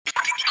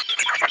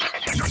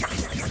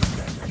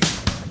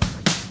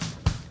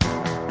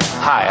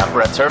Hi, I'm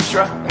Brett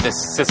Terpstra, and this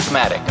is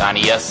Systematic on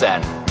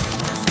ESN.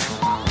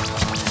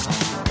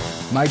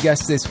 My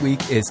guest this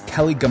week is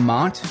Kelly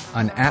Guimont,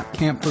 an App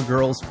Camp for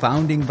Girls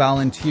founding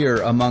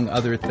volunteer, among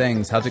other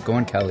things. How's it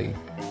going, Kelly?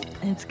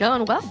 It's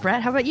going well,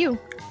 Brett. How about you?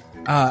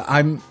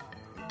 I'm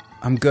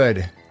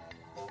good.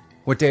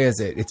 What day is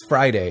it? It's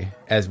Friday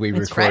as we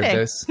record Friday.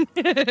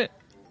 This.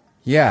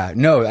 Yeah,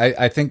 no,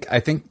 I think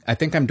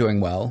I'm doing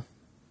well.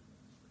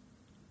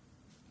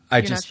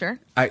 You're not sure?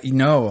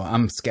 No,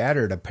 I'm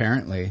scattered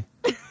apparently.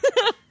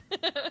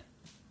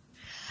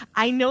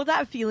 I know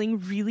that feeling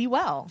really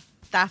well.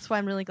 That's why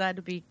I'm really glad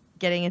to be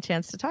getting a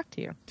chance to talk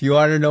to you. Do you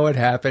want to know what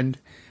happened?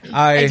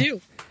 I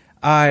do.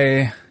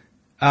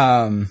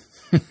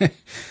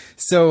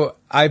 So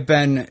I've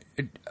been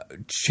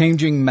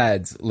changing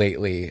meds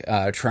lately,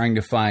 trying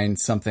to find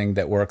something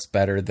that works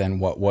better than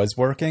what was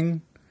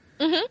working.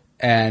 Mm-hmm.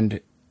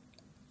 And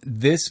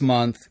this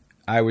month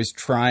I was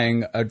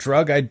trying a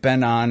drug I'd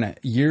been on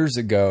years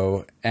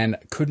ago and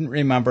couldn't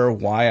remember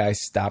why I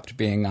stopped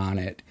being on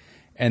it.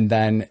 And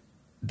then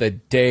the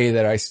day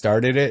that I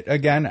started it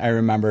again, I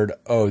remembered,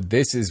 oh,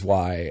 this is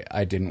why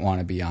I didn't want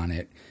to be on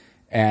it.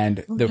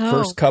 And the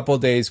first couple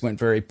days went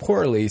very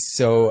poorly.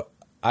 So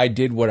I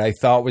did what I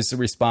thought was the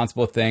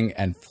responsible thing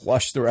and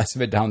flushed the rest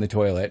of it down the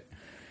toilet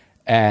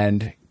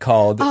and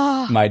called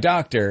my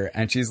doctor.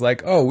 And she's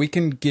like, oh, we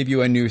can give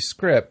you a new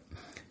script.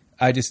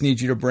 I just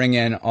need you to bring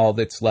in all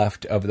that's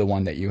left of the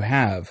one that you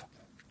have.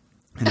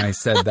 And I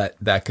said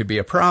that could be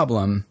a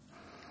problem.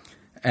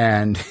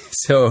 And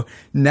so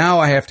now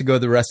I have to go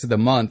the rest of the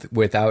month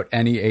without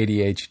any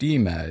ADHD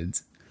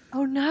meds.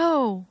 Oh,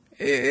 no.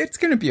 It's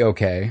going to be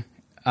okay.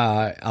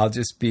 I'll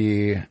just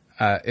be,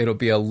 it'll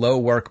be a low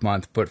work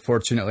month, but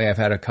fortunately I've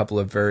had a couple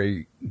of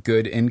very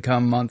good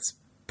income months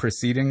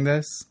preceding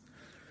this.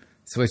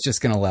 So it's just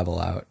going to level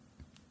out.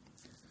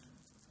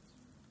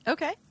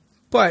 Okay.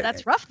 But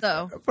that's rough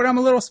though. But I'm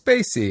a little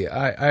spacey.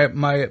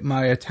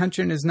 My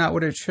attention is not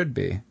what it should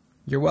be.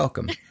 You're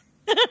welcome.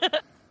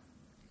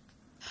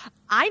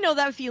 I know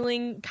that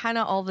feeling kind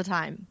of all the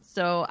time.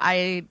 So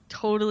I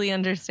totally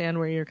understand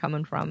where you're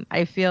coming from.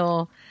 I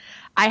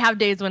have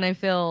days when I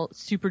feel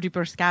super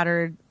duper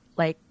scattered,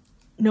 like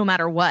no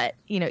matter what,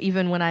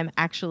 even when I'm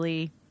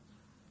actually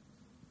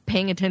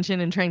paying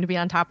attention and trying to be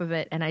on top of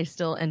it, and I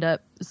still end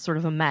up sort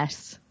of a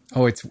mess.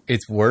 Oh,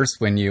 it's worse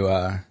when you,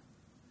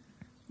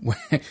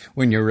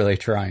 when you're really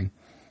trying.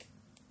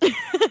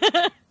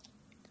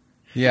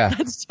 Yeah.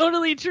 That's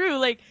totally true.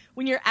 Like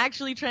when you're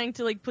actually trying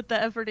to put the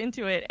effort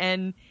into it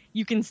and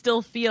you can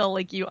still feel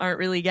like you aren't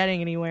really getting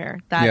anywhere.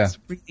 That's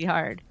really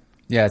hard.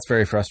 Yeah, it's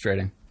very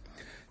frustrating.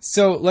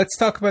 So let's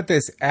talk about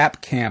this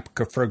App Camp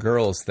for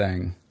Girls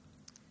thing.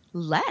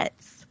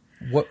 Let's.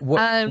 What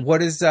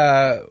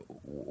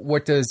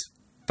does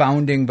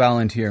founding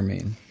volunteer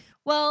mean?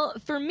 Well,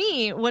 for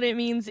me, what it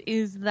means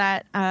is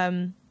that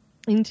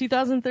in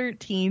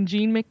 2013,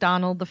 Jean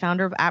McDonald, the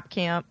founder of App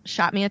Camp,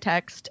 shot me a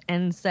text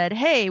and said,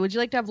 hey, would you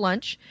like to have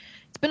lunch?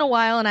 It's been a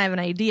while and I have an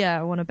idea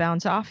I want to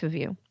bounce off of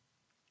you.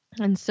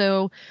 And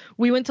so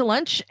we went to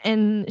lunch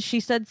and she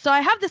said, so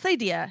I have this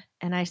idea.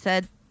 And I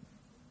said,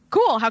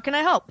 cool, how can I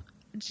help?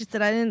 And she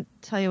said, I didn't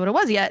tell you what it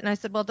was yet. And I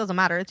said, well, it doesn't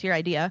matter. It's your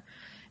idea.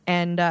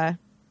 And of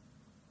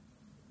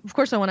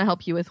course I want to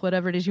help you with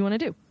whatever it is you want to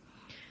do.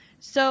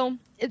 So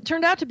it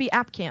turned out to be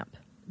App Camp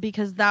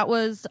because that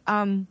was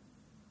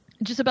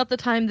just about the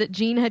time that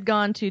Jean had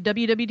gone to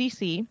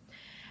WWDC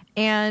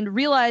and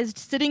realized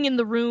sitting in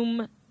the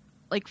room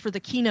for the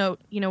keynote,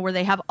 where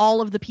they have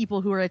all of the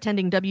people who are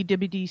attending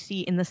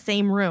WWDC in the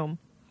same room,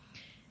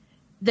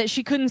 that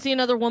she couldn't see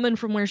another woman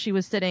from where she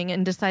was sitting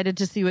and decided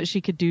to see what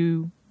she could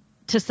do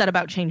to set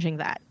about changing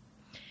that.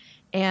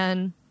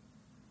 And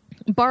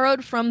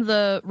borrowed from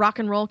the rock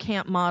and roll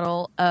camp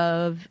model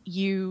of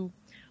you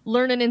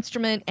learn an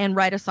instrument and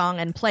write a song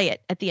and play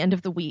it at the end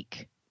of the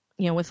week,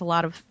 with a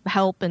lot of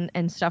help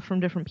and stuff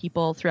from different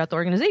people throughout the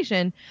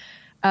organization,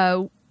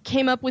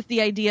 came up with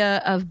the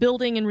idea of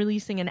building and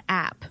releasing an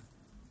app,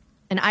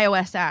 an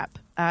iOS app,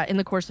 in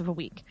the course of a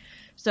week.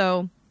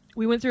 So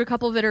we went through a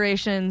couple of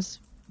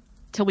iterations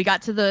till we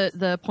got to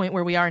the point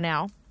where we are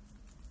now.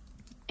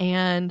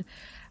 And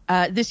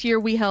this year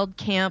we held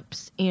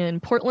camps in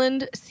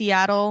Portland,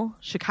 Seattle,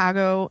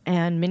 Chicago,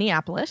 and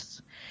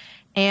Minneapolis.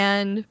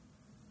 And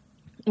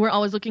we're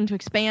always looking to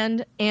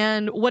expand.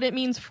 And what it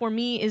means for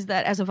me is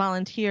that as a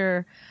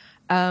volunteer,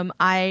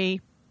 I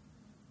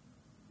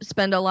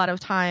spend a lot of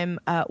time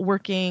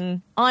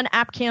working on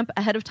App Camp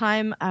ahead of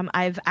time.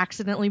 I've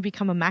accidentally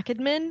become a Mac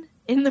admin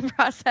in the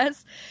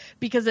process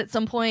because at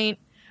some point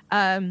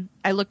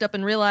I looked up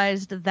and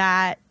realized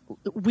that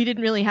we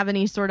didn't really have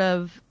any sort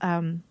of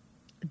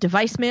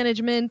device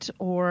management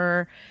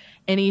or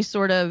any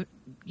sort of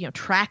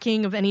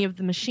tracking of any of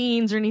the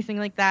machines or anything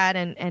like that.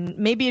 And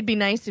maybe it'd be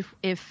nice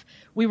if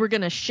we were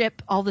going to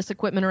ship all this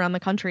equipment around the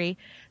country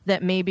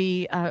that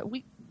maybe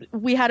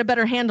we had a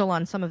better handle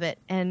on some of it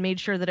and made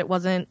sure that it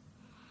wasn't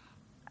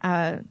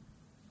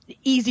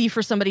easy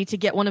for somebody to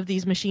get one of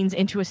these machines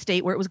into a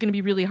state where it was going to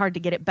be really hard to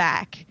get it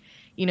back,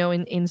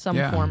 in some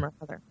form or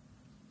other.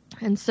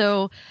 And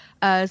so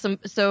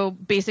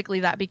basically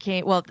that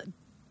became, well,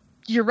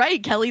 you're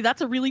right, Kelly,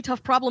 that's a really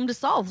tough problem to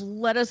solve.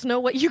 Let us know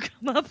what you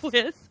come up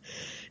with.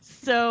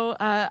 So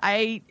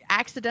I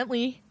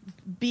accidentally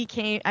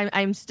became,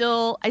 I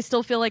still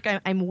feel like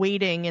I'm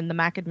waiting in the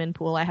MacAdmin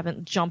pool. I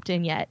haven't jumped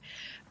in yet,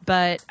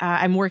 but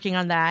I'm working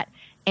on that.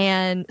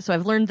 And so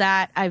I've learned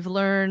that. I've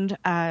learned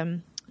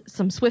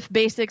some Swift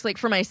basics. Like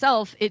for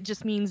myself, it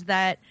just means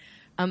that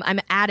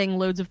I'm adding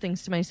loads of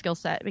things to my skill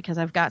set because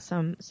I've got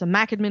some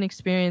MacAdmin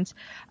experience.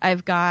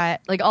 I've got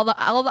like all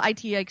the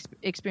IT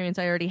experience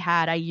I already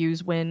had. I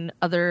use when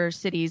other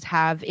cities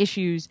have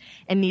issues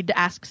and need to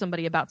ask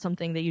somebody about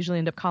something. They usually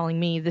end up calling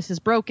me. This is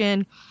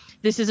broken.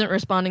 This isn't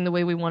responding the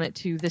way we want it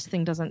to. This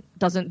thing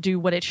doesn't do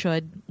what it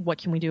should. What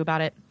can we do about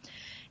it?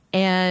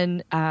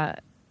 And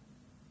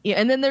yeah,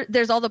 and then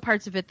there's all the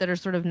parts of it that are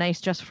sort of nice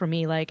just for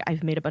me. Like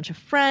I've made a bunch of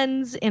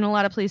friends in a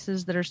lot of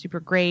places that are super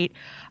great.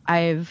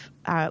 I've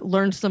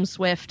learned some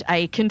Swift.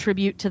 I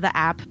contribute to the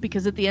app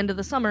because at the end of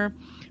the summer,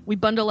 we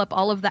bundle up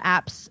all of the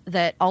apps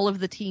that all of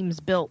the teams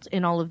built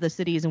in all of the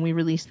cities, and we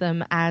release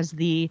them as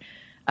the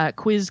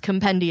quiz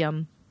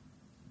compendium.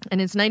 And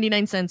it's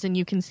 99 cents, and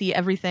you can see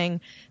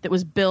everything that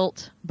was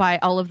built by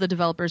all of the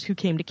developers who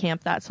came to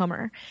camp that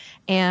summer.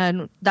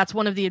 And that's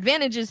one of the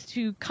advantages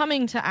to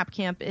coming to App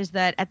Camp is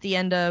that at the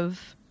end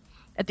of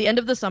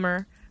the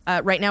summer,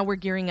 right now we're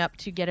gearing up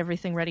to get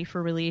everything ready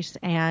for release.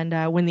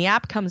 And when the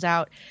app comes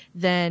out,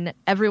 then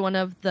every one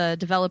of the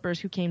developers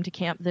who came to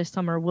camp this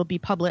summer will be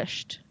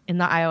published in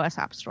the iOS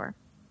App Store.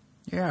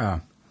 Yeah.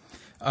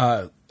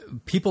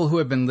 People who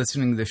have been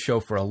listening to the show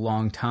for a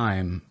long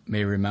time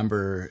may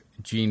remember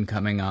Gene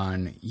coming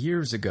on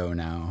years ago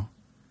now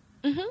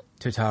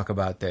to talk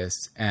about this.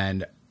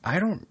 And I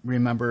don't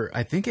remember.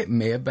 I think it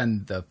may have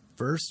been the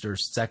first or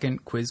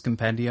second quiz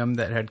compendium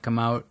that had come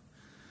out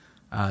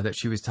that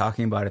she was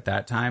talking about at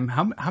that time.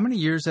 How many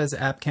years has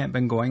App Camp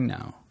been going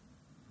now?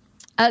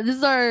 This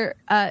is our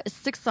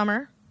sixth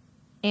summer.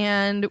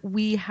 And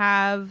we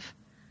have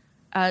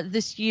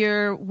this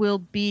year will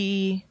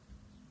be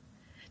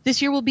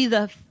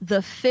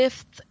the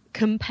fifth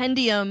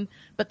compendium,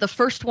 but the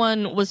first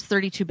one was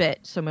 32-bit,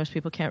 so most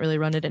people can't really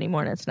run it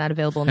anymore, and it's not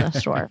available in the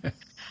store.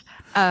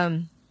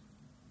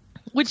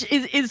 Which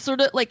is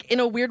sort of like, in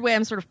a weird way,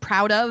 I'm sort of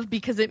proud of,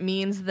 because it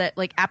means that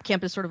like App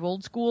Camp is sort of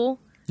old school.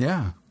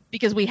 Yeah.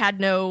 Because we had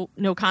no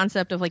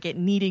concept of like it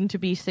needing to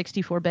be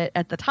 64-bit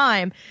at the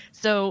time.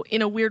 So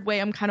in a weird way,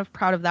 I'm kind of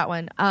proud of that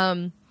one.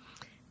 And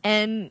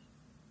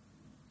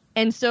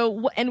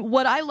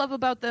what I love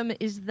about them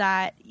is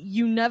that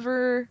you're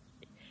never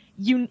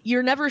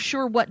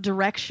sure what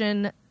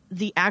direction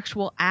the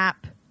actual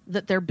app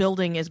that they're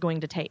building is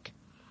going to take.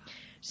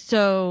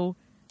 So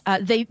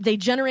they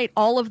generate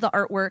all of the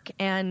artwork,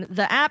 and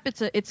the app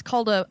it's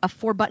called a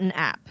 4-button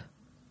app.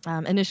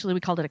 Initially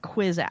we called it a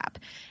quiz app,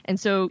 and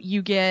so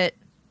you get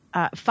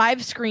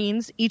 5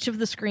 screens. Each of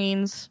the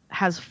screens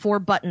has 4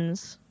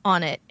 buttons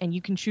on it, and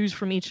you can choose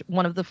from each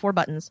one of the 4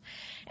 buttons.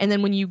 And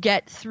then when you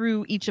get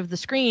through each of the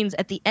screens,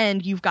 at the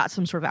end, you've got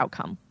some sort of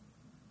outcome.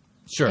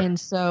 Sure. And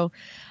so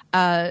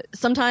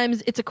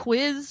sometimes it's a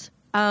quiz.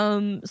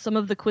 Some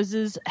of the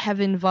quizzes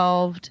have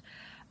involved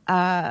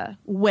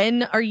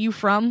when are you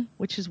from,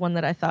 which is one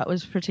that I thought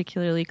was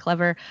particularly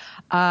clever.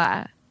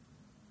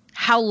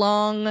 How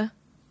long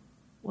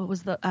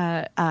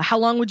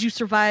would you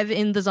survive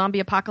in the zombie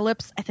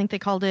apocalypse? I think they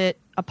called it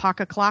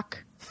Apoca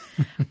Clock.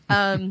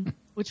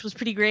 Which was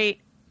pretty great.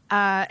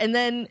 And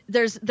then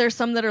there's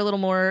some that are a little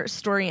more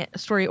story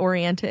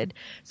oriented.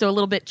 So a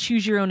little bit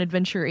choose your own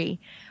adventure-y.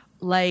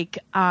 Like,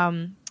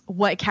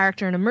 what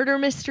character in a murder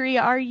mystery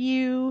are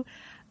you?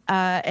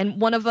 And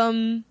one of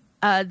them,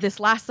 this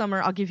last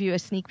summer, I'll give you a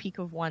sneak peek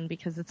of one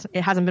because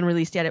it hasn't been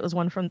released yet. It was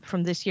one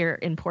from this year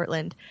in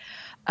Portland.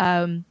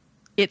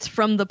 It's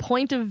from the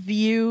point of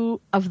view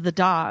of the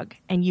dog,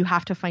 and you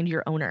have to find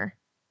your owner.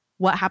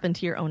 What happened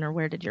to your owner?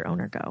 Where did your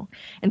owner go?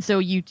 And so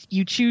you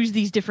choose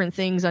these different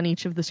things on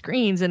each of the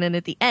screens, and then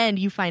at the end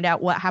you find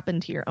out what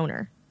happened to your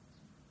owner.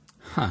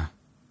 Huh.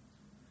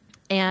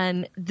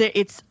 And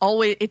it's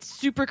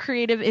super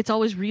creative. It's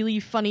always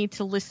really funny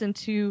to listen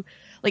to,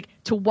 like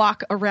to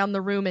walk around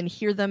the room and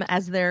hear them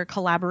as they're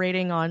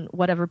collaborating on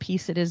whatever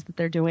piece it is that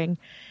they're doing,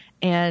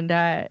 and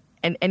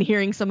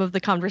hearing some of the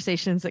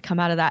conversations that come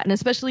out of that, and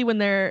especially when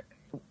they're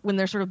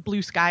sort of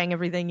blue skying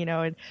everything,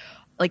 and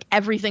like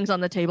everything's on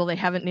the table. They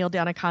haven't nailed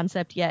down a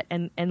concept yet,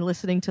 and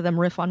listening to them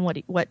riff on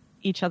what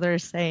each other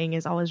is saying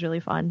is always really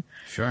fun.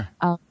 Sure.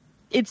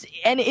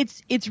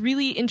 It's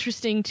really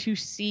interesting to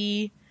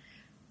see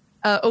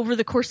over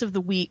the course of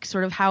the week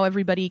sort of how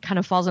everybody kind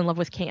of falls in love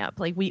with camp.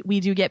 Like we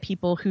do get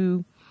people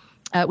who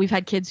we've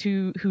had kids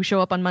who show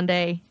up on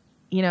Monday,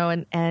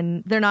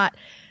 and they're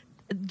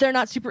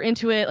not super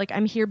into it. Like,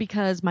 I'm here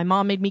because my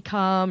mom made me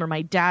come, or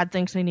my dad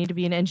thinks I need to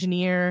be an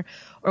engineer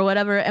or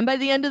whatever. And by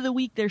the end of the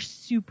week, they're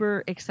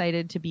super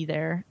excited to be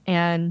there.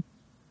 And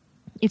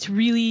it's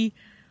really,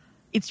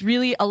 it's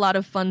really a lot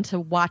of fun to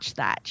watch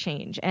that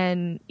change.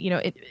 And,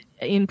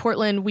 in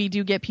Portland, we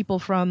get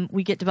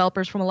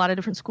developers from a lot of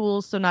different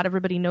schools. So not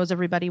everybody knows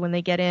everybody when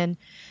they get in.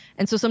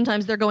 And so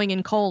sometimes they're going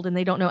in cold and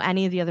they don't know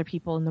any of the other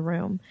people in the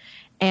room.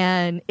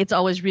 And it's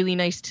always really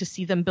nice to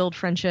see them build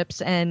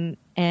friendships and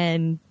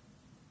hang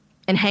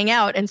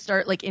out and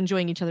start like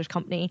enjoying each other's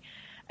company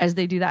as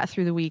they do that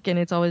through the week. And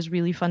it's always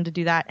really fun to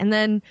do that. And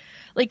then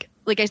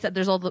like I said,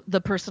 there's all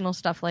the personal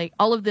stuff, like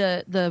all of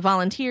the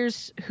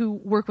volunteers who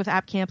work with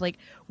App Camp, like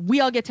we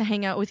all get to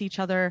hang out with each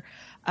other.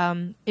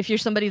 If you're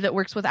somebody that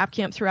works with App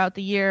Camp throughout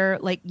the year,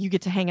 like you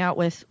get to hang out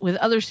with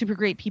other super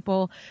great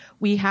people.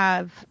 We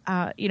have,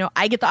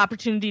 I get the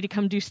opportunity to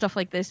come do stuff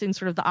like this in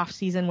sort of the off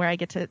season where I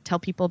get to tell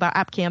people about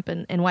App Camp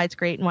and why it's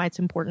great and why it's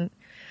important.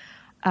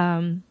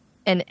 And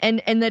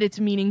that it's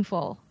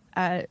meaningful,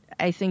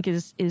 I think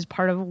is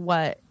part of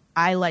what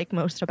I like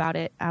most about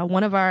it.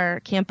 One of our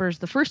campers,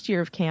 the first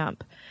year of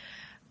camp,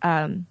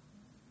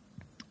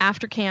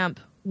 after camp,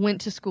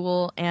 went to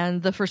school,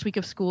 and the first week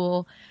of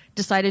school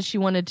decided she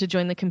wanted to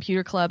join the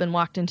computer club and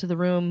walked into the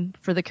room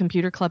for the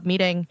computer club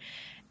meeting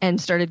and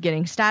started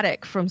getting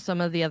static from some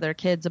of the other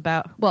kids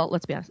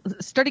let's be honest,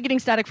 started getting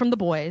static from the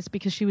boys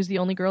because she was the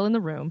only girl in the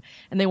room,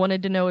 and they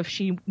wanted to know if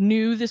she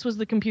knew this was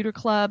the computer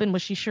club and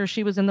was she sure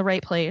she was in the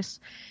right place.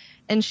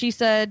 And she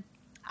said,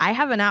 I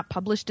have an app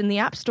published in the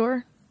App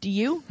Store. Do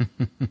you?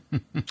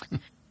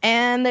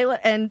 and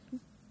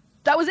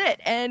that was it.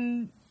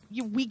 And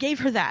we gave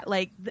her that.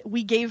 Like,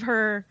 we gave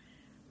her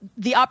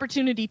the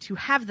opportunity to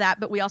have that,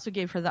 but we also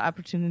gave her the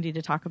opportunity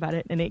to talk about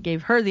it. And it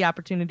gave her the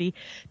opportunity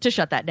to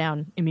shut that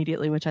down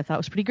immediately, which I thought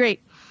was pretty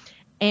great.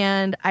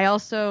 And I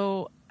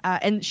also,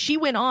 and she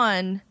went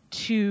on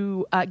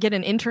to get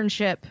an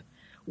internship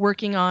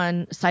working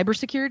on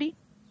cybersecurity.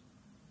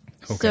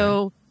 Okay.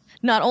 So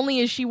not only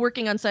is she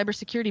working on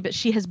cybersecurity, but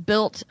she has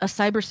built a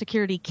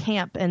cybersecurity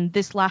camp. And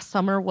this last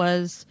summer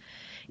was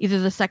either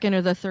the second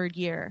or the third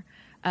year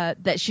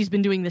that she's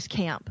been doing this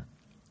camp.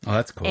 Oh,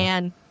 that's cool.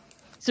 And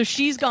so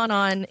she's gone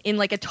on in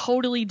like a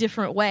totally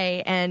different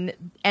way. And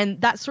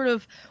that's sort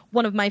of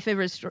one of my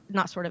favorite,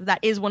 that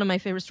is one of my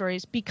favorite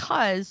stories,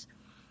 because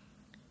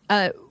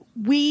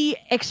we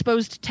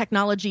exposed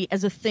technology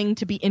as a thing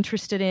to be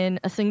interested in,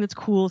 a thing that's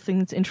cool, a thing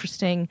that's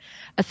interesting,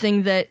 a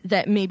thing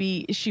that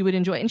maybe she would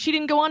enjoy. And she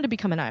didn't go on to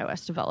become an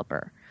iOS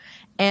developer.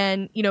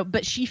 And,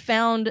 but she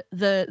found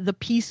the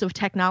piece of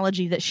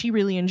technology that she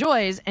really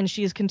enjoys, and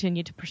she has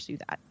continued to pursue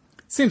that.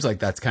 Seems like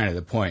that's kind of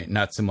the point.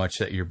 Not so much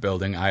that you're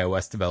building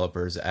iOS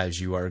developers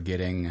as you are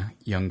getting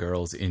young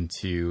girls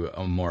into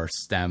a more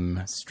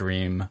STEM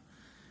stream,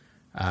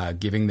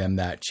 giving them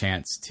that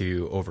chance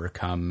to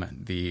overcome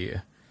the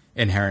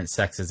inherent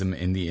sexism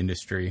in the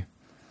industry.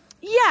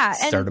 Yeah.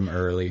 Start them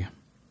early.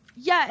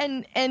 Yeah.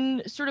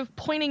 And sort of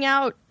pointing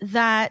out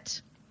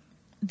that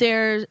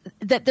there's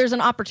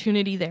an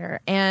opportunity there.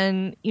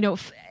 And,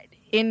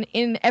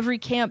 in every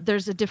camp,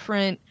 there's a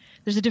different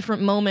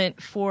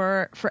moment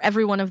for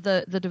every one of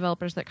the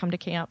developers that come to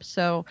camp.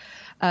 So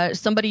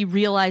somebody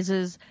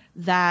realizes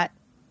that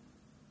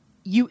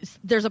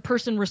there's a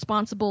person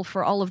responsible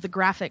for all of the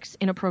graphics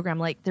in a program.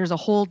 Like, there's a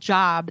whole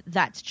job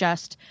that's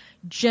just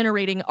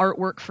generating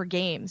artwork for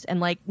games, and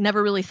like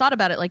never really thought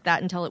about it like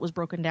that until it was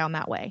broken down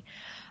that way.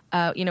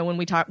 When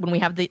we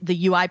have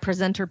the UI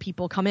presenter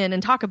people come in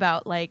and talk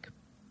about like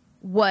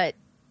what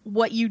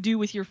you do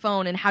with your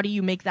phone and how do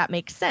you make that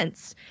make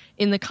sense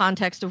in the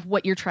context of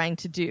what you're trying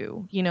to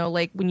do.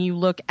 Like when you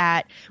look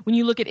at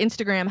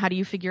Instagram, how do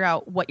you figure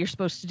out what you're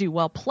supposed to do?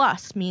 Well,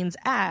 plus means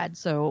add.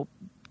 So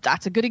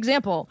that's a good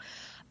example.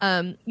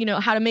 How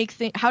to make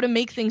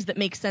things that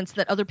make sense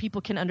that other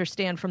people can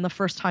understand from the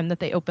first time that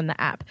they open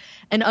the app,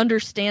 and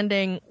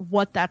understanding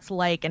what that's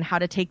like and how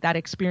to take that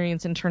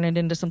experience and turn it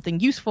into something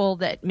useful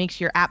that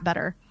makes your app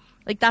better.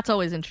 Like, that's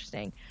always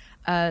interesting.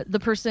 The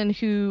person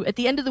who, at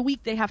the end of the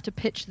week, they have to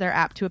pitch their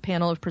app to a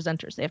panel of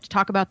presenters. They have to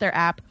talk about their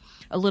app,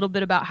 a little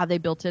bit about how they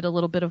built it, a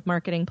little bit of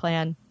marketing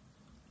plan.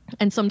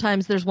 And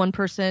sometimes there's one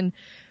person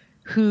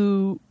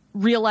who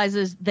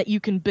realizes that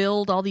you can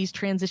build all these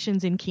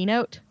transitions in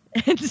Keynote.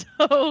 And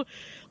so,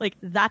 like,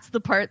 that's the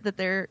part that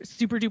they're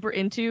super duper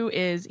into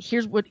is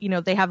here's what,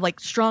 they have like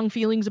strong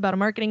feelings about a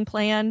marketing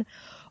plan,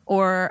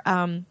 or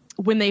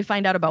when they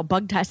find out about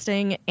bug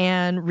testing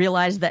and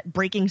realize that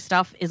breaking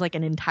stuff is like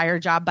an entire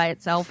job by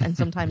itself. And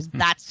sometimes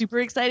that's super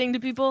exciting to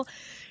people.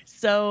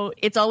 So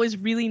it's always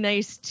really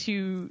nice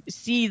to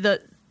see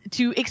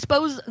to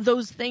expose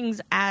those things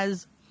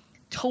as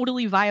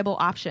totally viable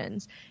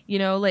options.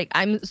 Like,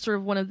 I'm sort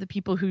of one of the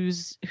people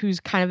who's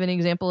kind of an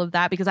example of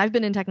that, because I've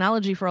been in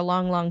technology for a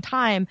long, long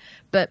time,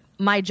 but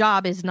my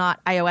job is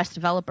not iOS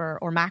developer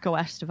or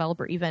macOS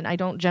developer even. I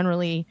don't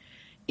generally,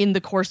 in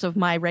the course of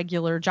my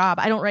regular job,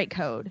 I don't write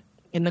code.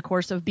 In the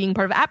course of being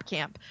part of App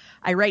Camp,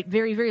 I write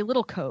very, very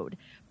little code,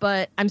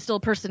 but I'm still a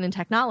person in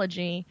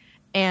technology,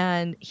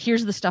 and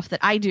here's the stuff that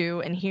I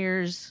do, and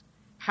here's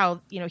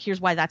how,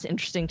 here's why that's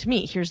interesting to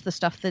me. Here's the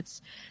stuff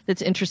that's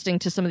interesting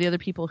to some of the other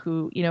people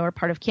who, are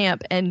part of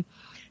camp. And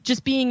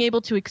just being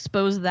able to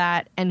expose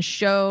that and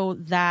show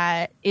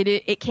that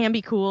it can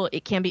be cool,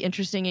 it can be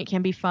interesting, it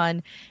can be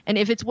fun. And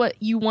if it's what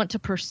you want to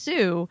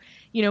pursue,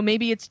 you know,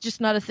 maybe it's just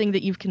not a thing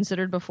that you've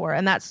considered before.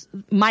 And that's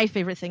my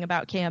favorite thing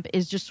about camp,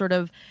 is just sort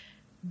of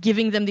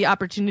giving them the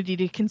opportunity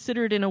to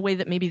consider it in a way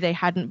that maybe they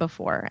hadn't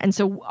before. And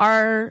so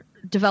our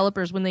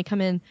developers, when they come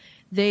in,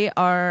 they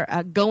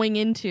are going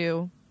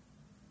into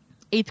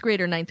 8th grade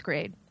or 9th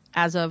grade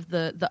as of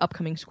the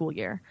upcoming school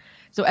year.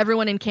 So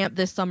everyone in camp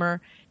this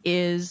summer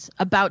is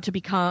about to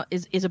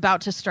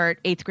start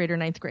 8th grade or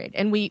 9th grade.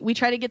 And we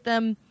try to get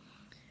them,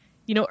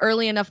 you know,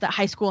 early enough that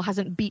high school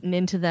hasn't beaten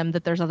into them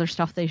that there's other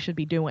stuff they should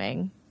be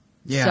doing.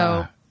 Yeah.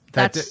 So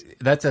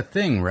that's a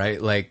thing,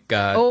 right? Like,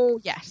 oh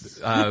yes.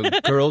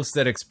 Girls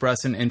that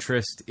express an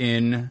interest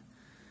in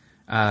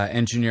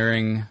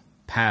engineering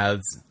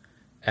paths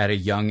at a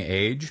young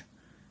age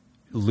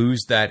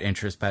lose that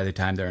interest by the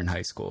time they're in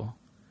high school.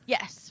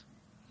 Yes.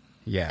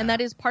 Yeah. And that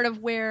is part of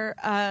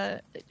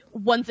where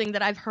one thing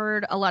that I've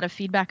heard a lot of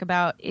feedback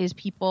about is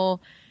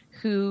people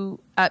who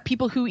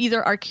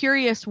either are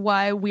curious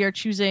why we are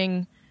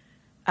choosing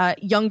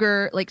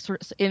younger, like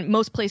sort of in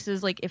most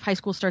places, like if high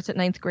school starts at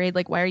 9th grade,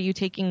 like why are you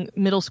taking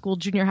middle school,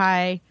 junior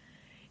high,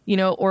 you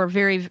know, or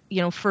very,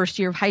 you know, first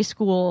year of high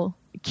school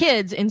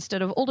kids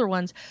instead of older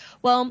ones?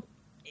 Well,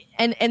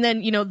 and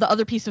then, you know, the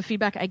other piece of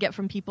feedback I get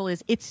from people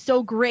is it's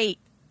so great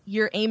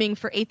you're aiming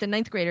for 8th and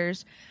 9th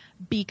graders,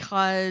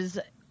 because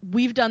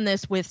we've done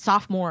this with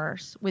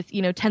sophomores, with,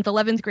 you know, 10th,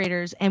 11th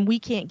graders, and we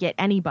can't get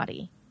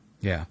anybody.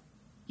 Yeah.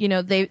 You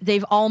know,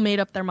 they've all made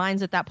up their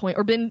minds at that point,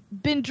 or been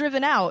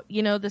driven out,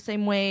 you know, the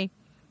same way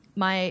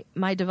my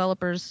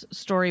developer's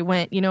story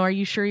went. You know, are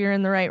you sure you're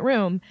in the right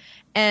room?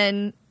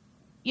 And,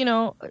 you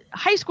know,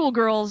 high school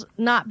girls,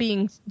 not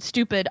being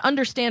stupid,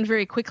 understand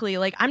very quickly,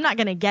 like, I'm not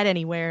going to get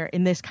anywhere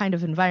in this kind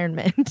of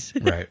environment.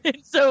 Right.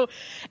 So,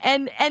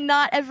 and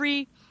not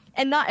every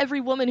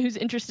woman who's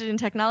interested in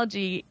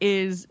technology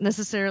is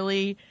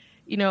necessarily,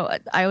 you know,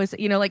 I always,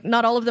 you know, like,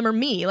 not all of them are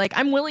me. Like,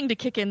 I'm willing to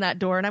kick in that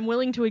door, and I'm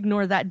willing to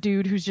ignore that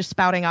dude who's just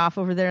spouting off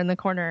over there in the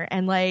corner.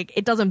 And, like,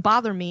 it doesn't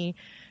bother me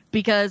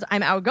because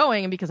I'm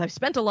outgoing and because I've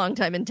spent a long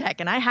time in tech,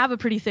 and I have a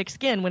pretty thick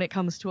skin when it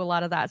comes to a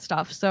lot of that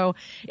stuff. So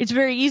it's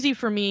very easy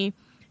for me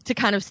to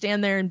kind of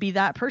stand there and be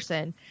that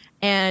person.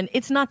 And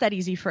it's not that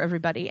easy for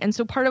everybody. And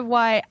so part of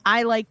why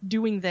I like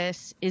doing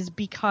this is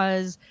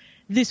because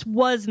this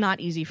was not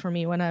easy for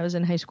me when I was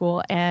in high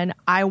school, and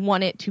I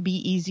want it to be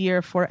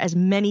easier for as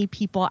many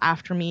people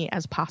after me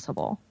as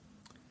possible.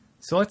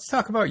 So let's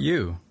talk about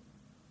you.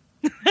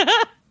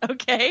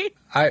 Okay.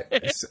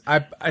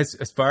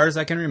 As far as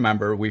I can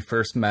remember, we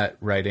first met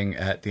writing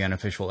at the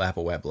unofficial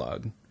Apple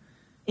weblog.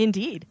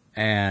 Indeed.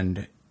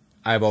 And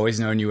I've always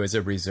known you as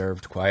a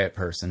reserved, quiet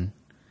person.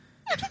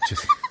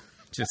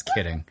 Just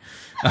kidding.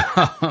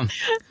 But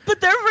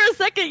there for a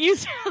second, you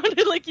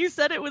sounded like you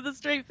said it with a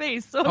straight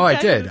face. So I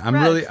did.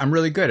 I'm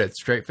really good at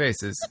straight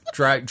faces,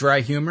 dry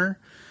humor.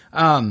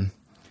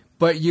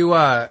 But you,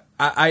 I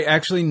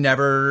actually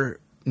never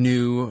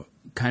knew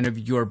kind of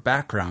your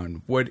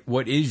background.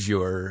 What is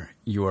your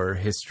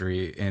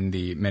history in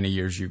the many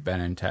years you've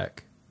been in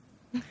tech?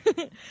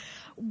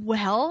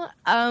 Well,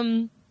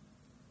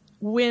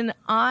 when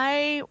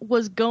I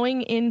was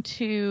going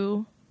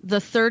into the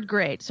 3rd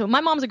grade, so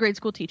my mom's a grade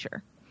school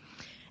teacher,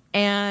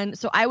 and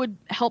so I would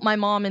help my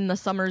mom in the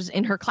summers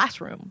in her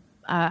classroom.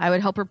 I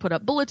would help her put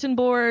up bulletin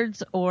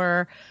boards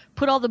or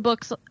put all the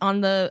books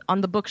on the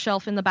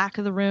bookshelf in the back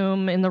of the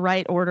room in the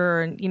right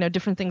order, and, you know,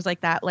 different things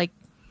like that, like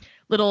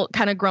little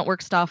kind of grunt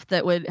work stuff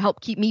that would help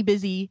keep me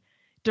busy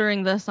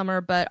during the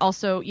summer, but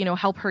also, you know,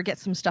 help her get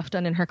some stuff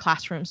done in her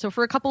classroom. So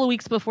for a couple of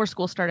weeks before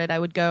school started, I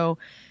would go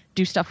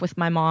do stuff with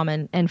my mom,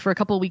 and for a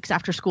couple of weeks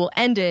after school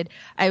ended,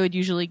 I would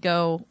usually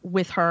go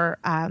with her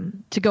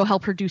to go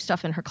help her do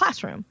stuff in her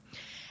classroom.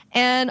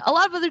 And a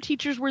lot of other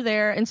teachers were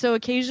there, and so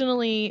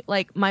occasionally,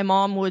 like, my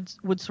mom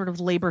would sort of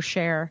labor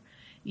share,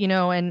 you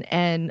know,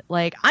 and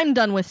like, I'm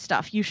done with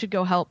stuff, you should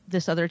go help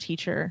this other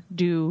teacher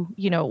do,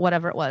 you know,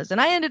 whatever it was.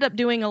 And I ended up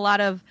doing a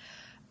lot of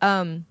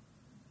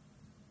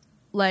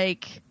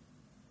like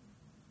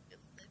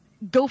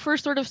Gopher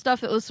sort of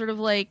stuff. It was sort of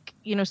like,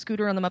 you know,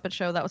 Scooter on the Muppet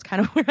Show. That was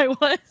kind of where I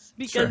was,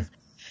 because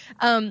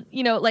sure.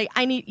 You know, like,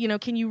 I need, you know,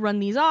 can you run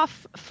these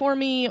off for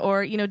me,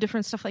 or, you know,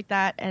 different stuff like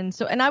that. And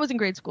so, and I was in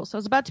grade school, so I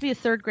was about to be a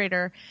 3rd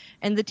grader,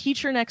 and the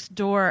teacher next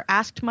door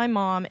asked my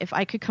mom if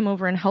I could come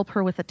over and help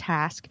her with a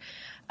task.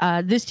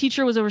 This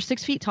teacher was over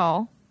 6 feet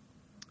tall.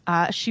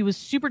 She was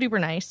super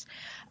duper nice.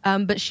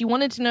 But she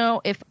wanted to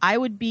know if I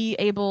would be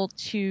able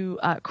to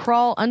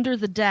crawl under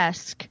the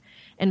desk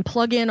and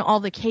plug in all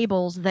the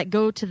cables that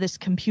go to this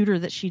computer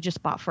that she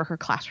just bought for her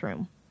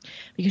classroom.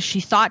 Because she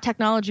thought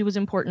technology was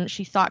important.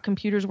 She thought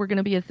computers were going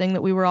to be a thing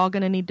that we were all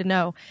going to need to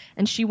know.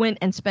 And she went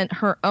and spent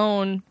her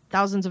own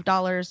thousands of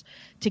dollars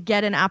to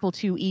get an Apple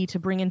IIe to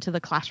bring into the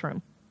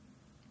classroom.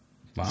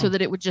 Wow. So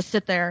that it would just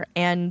sit there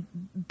and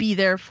be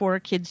there for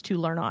kids to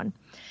learn on.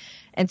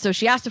 And so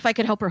she asked if I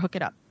could help her hook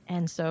it up.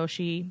 And so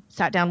she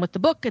sat down with the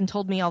book and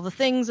told me all the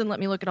things and let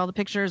me look at all the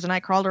pictures. And I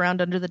crawled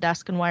around under the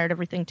desk and wired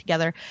everything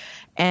together.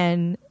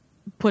 And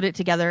put it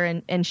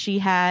together, and she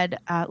had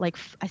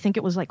I think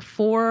it was like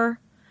four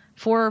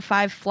or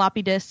five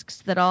floppy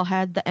disks that all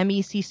had the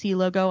MECC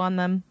logo on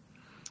them.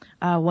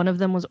 One of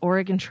them was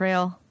Oregon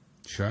Trail.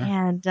 Sure.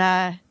 And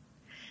that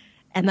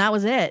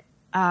was it.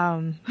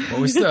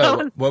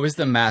 What was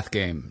the math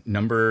game?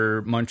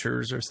 Number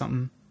Munchers or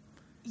something?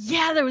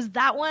 Yeah, there was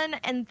that one,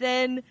 and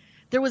then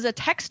there was a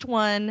text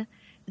one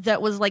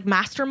that was like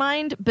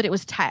Mastermind, but it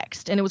was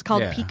text, and it was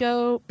called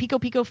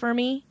Pico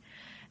Fermi.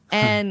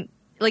 And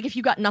like if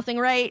you got nothing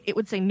right, it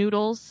would say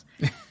noodles.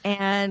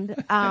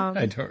 And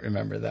I don't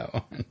remember that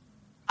one.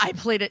 I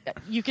played it.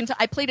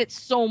 I played it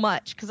so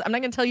much because I'm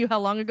not going to tell you how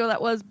long ago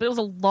that was, but it was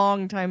a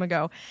long time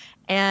ago.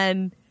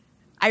 And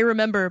I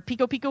remember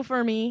Pico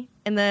Fermi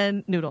and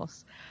then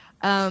noodles.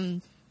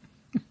 And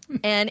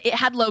it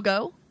had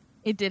Logo.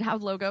 It did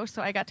have Logo,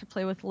 so I got to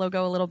play with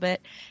Logo a little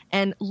bit.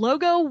 And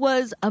Logo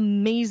was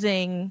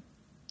amazing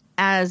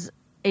as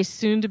a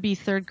soon-to-be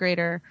third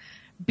grader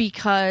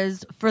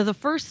because for the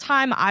first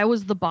time I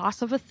was the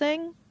boss of a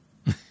thing.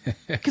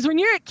 Because when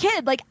you're a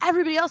kid, like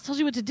everybody else tells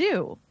you what to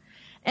do.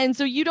 And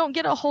so you don't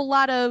get a whole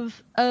lot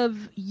of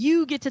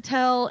you get to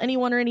tell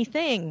anyone or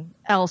anything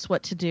else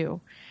what to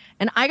do.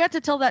 And I got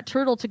to tell that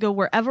turtle to go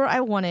wherever I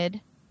wanted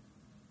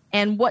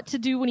and what to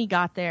do when he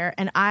got there.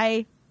 And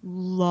I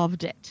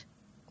loved it.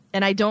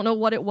 And I don't know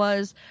what it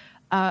was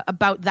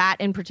about that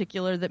in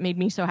particular that made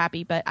me so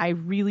happy, but I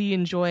really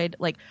enjoyed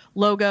like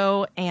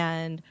Logo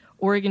and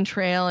Oregon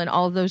Trail and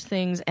all of those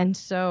things. And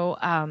so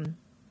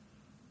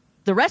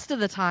the rest of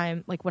the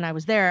time, like when I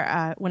was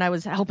there, when I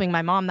was helping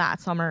my mom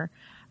that summer,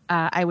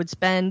 I would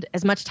spend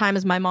as much time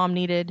as my mom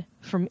needed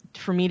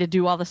for me to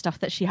do all the stuff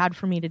that she had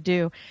for me to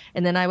do.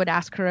 And then I would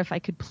ask her if I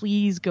could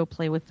please go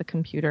play with the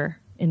computer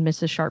in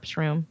Mrs. Sharp's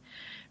room.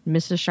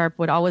 Mrs. Sharp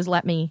would always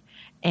let me.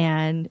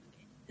 And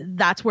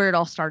that's where it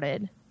all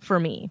started for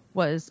me,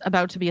 was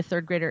about to be a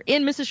third grader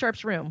in Mrs.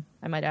 Sharp's room,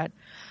 I might add.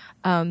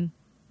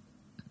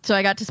 So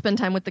I got to spend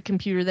time with the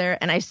computer there,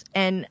 and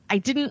I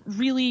didn't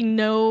really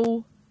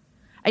know,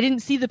 I didn't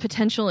see the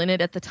potential in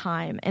it at the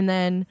time. And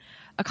then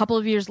a couple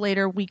of years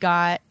later, we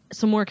got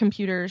some more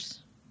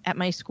computers at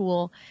my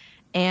school,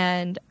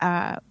 and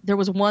there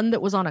was one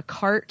that was on a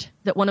cart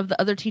that one of the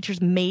other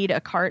teachers made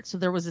a cart. So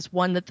there was this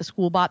one that the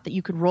school bought that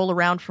you could roll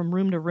around from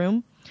room to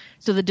room.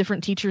 So the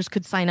different teachers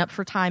could sign up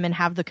for time and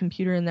have the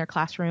computer in their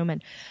classroom.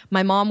 And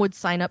my mom would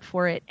sign up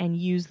for it and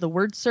use the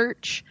word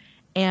search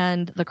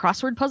and the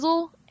crossword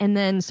puzzle. And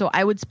then so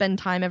I would spend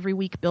time every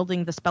week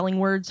building the spelling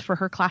words for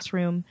her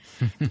classroom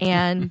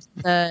and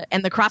the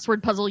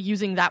crossword puzzle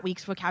using that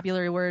week's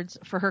vocabulary words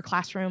for her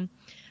classroom.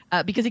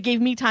 Because it gave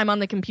me time on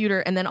the computer,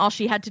 and then all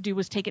she had to do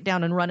was take it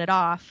down and run it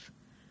off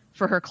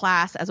for her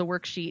class as a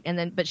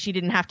worksheet, but she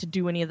didn't have to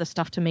do any of the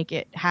stuff to make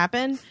it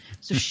happen.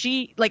 So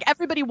she, like,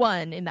 everybody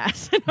won in that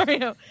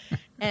scenario.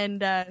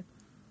 And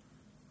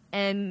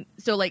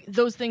so like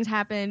those things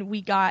happened.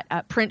 We got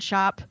a print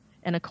shop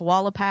and a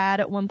koala pad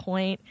at one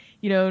point,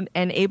 and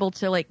able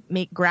to like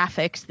make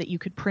graphics that you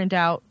could print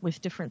out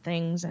with different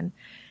things.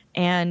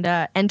 And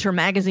Enter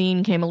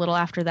Magazine came a little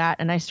after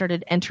that, and I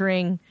started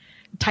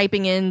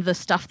typing in the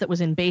stuff that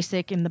was in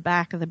BASIC in the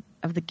back of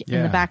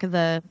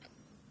the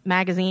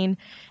magazine,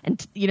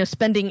 and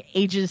spending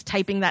ages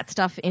typing that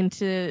stuff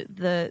into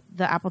the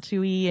Apple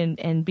IIe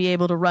and be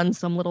able to run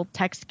some little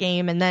text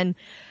game. And then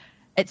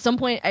at some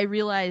point I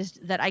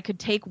realized that I could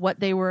take what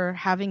they were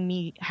having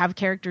me have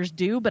characters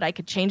do, but I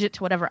could change it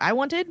to whatever I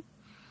wanted.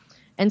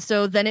 And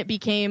so then it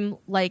became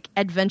like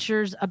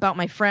adventures about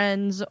my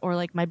friends, or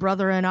like my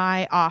brother and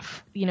I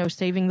off,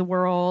 saving the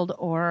world,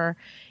 or,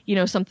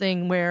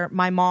 something where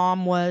my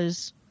mom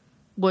was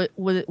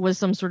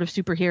some sort of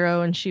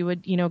superhero, and she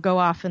would, go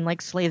off and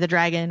like slay the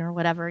dragon or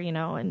whatever,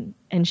 and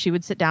she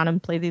would sit down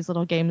and play these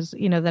little games,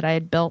 that I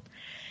had built.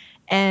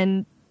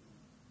 And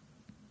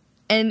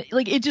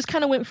like, it just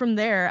kind of went from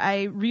there.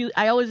 I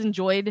always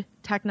enjoyed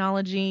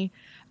technology.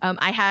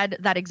 I had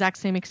that exact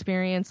same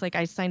experience. Like,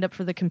 I signed up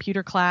for the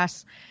computer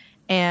class,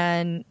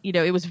 and,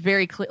 it was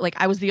very clear, like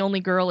I was the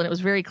only girl, and it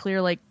was very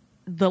clear, like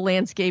the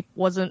landscape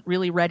wasn't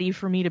really ready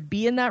for me to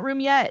be in that room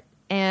yet.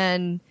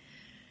 And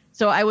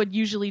so I would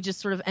usually just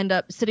sort of end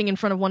up sitting in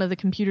front of one of the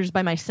computers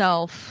by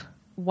myself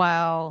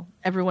while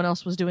everyone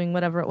else was doing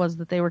whatever it was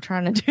that they were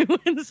trying to do.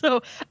 And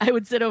so I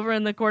would sit over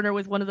in the corner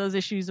with one of those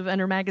issues of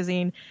Enter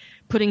Magazine,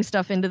 putting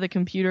stuff into the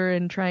computer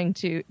and trying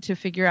to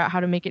figure out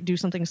how to make it do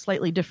something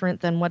slightly different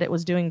than what it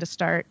was doing to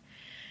start.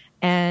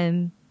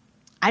 And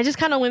I just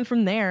kind of went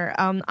from there.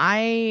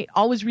 I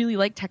always really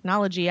liked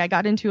technology. I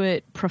got into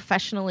it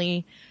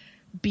professionally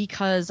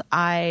because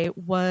I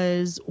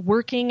was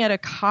working at a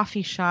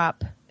coffee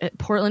shop at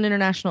Portland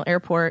International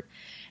Airport,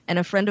 and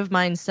a friend of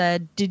mine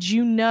said, "Did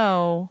you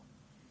know?"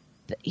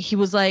 He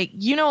was like,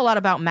 "You know a lot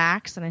about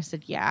Macs?" And I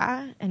said,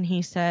 "Yeah." And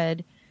he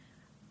said,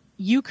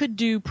 "You could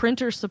do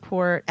printer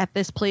support at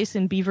this place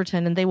in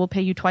Beaverton, and they will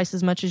pay you twice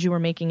as much as you were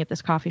making at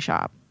this coffee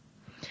shop."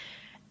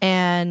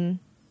 And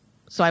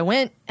so I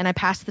went and I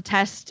passed the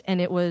test,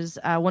 and it was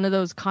one of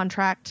those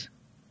contract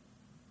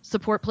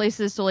support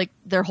places. So like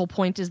their whole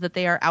point is that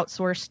they are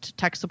outsourced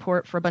tech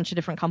support for a bunch of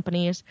different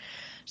companies.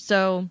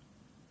 So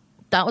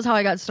that was how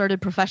I got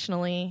started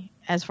professionally.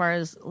 As far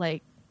as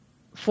like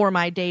for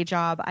my day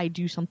job, I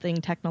do something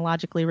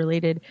technologically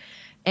related,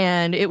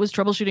 and it was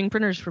troubleshooting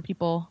printers for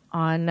people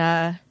on,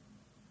 I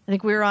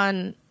think we were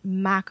on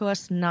Mac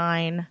OS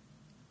 9.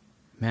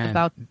 Man,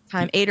 about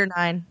time 8 or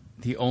 9.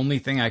 The only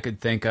thing I could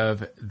think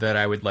of that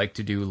I would like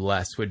to do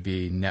less would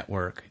be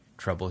network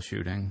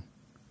troubleshooting.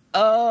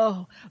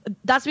 Oh,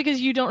 that's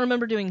because you don't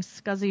remember doing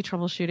SCSI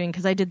troubleshooting,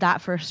 because I did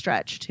that for a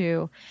stretch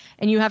too.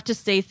 And you have to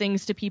say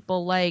things to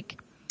people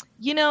like,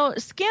 you know,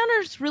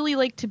 scanners really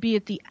like to be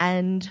at the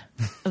end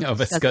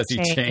of a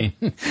SCSI chain.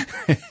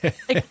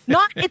 Like,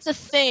 not it's a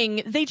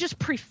thing, they just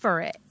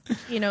prefer it.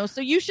 You know,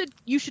 so you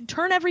should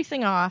turn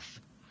everything off,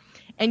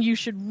 and you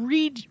should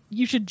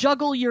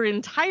juggle your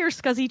entire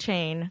SCSI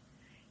chain,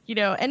 you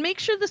know, and make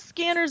sure the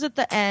scanner's at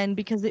the end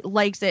because it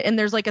likes it. And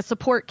there's like a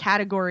support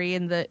category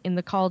in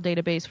the call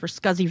database for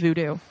SCSI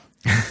voodoo.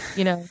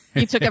 You know,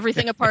 you took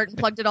everything apart and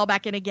plugged it all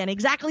back in again,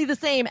 exactly the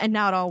same, and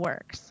now it all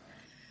works.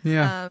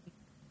 Yeah.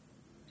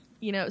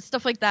 You know,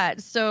 stuff like that.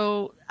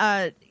 So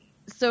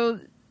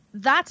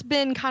that's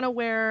been kind of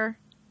where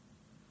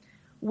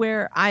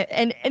I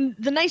and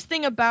the nice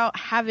thing about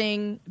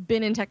having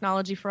been in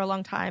technology for a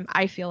long time,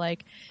 I feel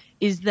like,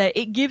 is that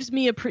it gives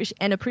me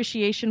an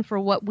appreciation for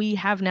what we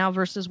have now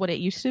versus what it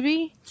used to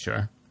be.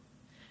 Sure.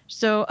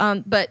 So,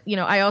 but you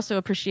know, I also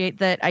appreciate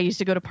that I used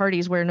to go to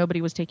parties where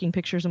nobody was taking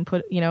pictures and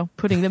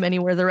putting them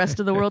anywhere the rest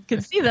of the world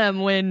could see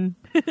them when,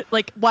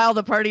 like, while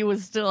the party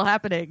was still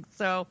happening.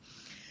 So,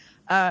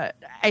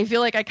 I feel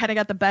like I kind of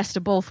got the best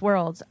of both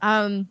worlds.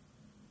 But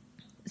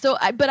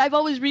I've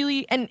always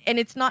really, and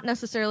it's not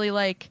necessarily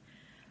like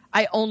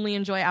I only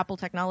enjoy Apple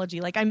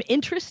technology. Like, I'm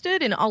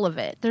interested in all of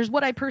it. There's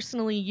what I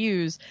personally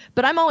use,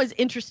 but I'm always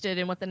interested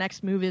in what the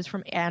next move is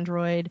from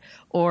Android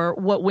or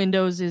what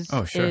Windows is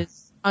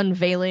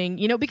unveiling,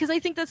 you know, because I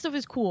think that stuff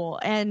is cool.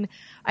 And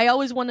I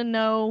always want to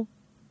know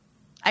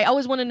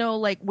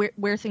like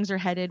where things are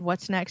headed,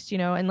 what's next, you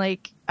know, and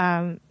like,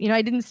 you know,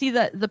 I didn't see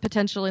the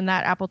potential in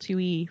that Apple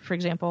IIe, for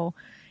example,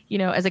 you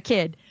know, as a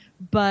kid,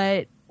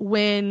 but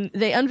when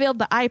they unveiled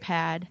the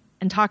iPad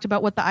and talked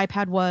about what the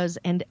iPad was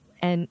and,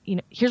 you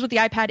know, here's what the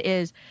iPad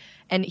is,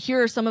 and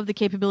here are some of the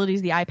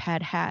capabilities the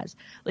iPad has.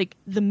 Like,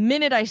 the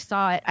minute I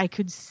saw it, I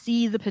could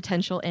see the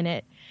potential in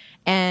it.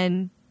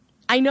 And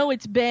I know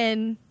it's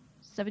been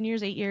 7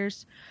 years, 8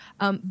 years,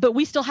 but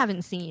we still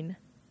haven't seen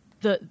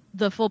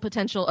the full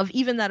potential of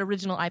even that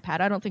original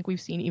iPad. I don't think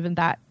we've seen even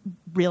that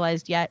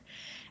realized yet.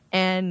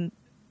 And,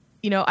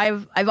 you know,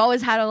 I've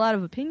always had a lot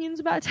of opinions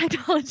about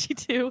technology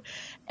too.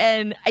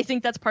 And I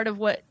think that's part of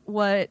what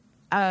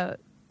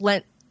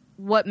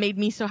made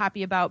me so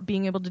happy about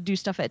being able to do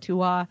stuff at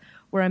Tuwa,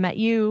 where I met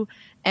you,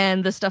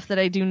 and the stuff that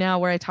I do now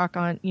where I talk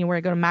on, you know, where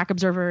I go to Mac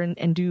Observer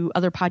and do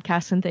other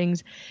podcasts and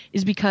things,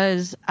 is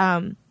because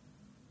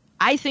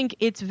I think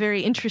it's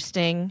very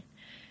interesting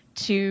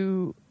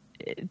to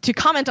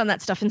comment on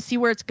that stuff and see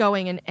where it's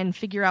going and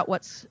figure out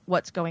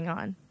what's going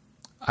on.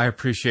 I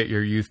appreciate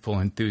your youthful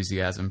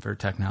enthusiasm for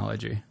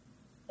technology.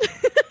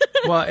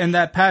 Well, and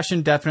that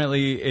passion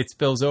definitely, it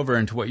spills over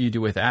into what you do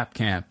with App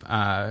Camp.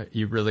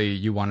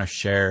 You want to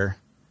share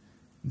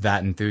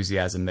that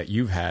enthusiasm that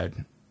you've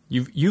had.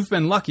 You've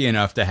been lucky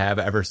enough to have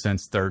ever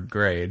since third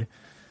grade.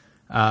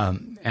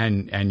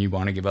 And you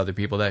want to give other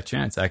people that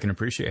chance. I can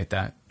appreciate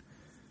that.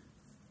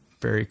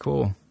 Very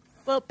cool.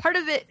 Well, part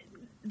of it,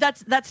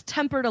 that's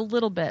tempered a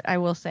little bit, I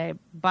will say,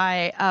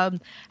 by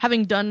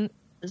having done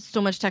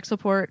so much tech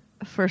support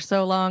for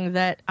so long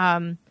that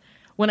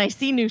when I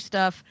see new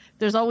stuff,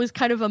 there's always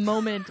kind of a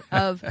moment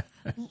of,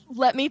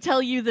 let me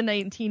tell you the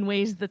 19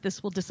 ways that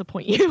this will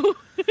disappoint you.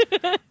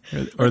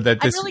 Or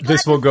that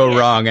this will go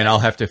wrong and I'll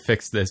have to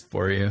fix this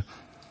for you.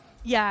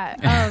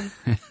 Yeah.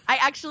 I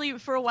actually,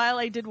 for a while,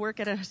 I did work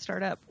at a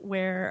startup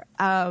where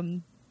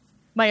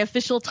my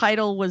official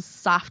title was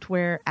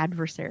software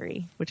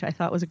adversary, which I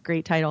thought was a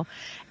great title.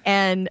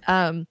 And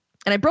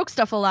I broke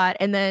stuff a lot.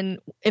 And then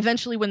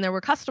eventually when there were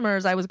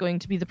customers, I was going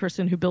to be the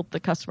person who built the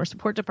customer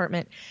support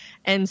department.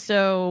 And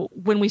so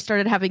when we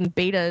started having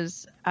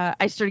betas,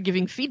 I started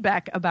giving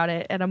feedback about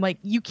it. And I'm like,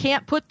 you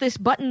can't put this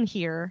button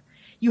here.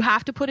 You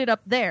have to put it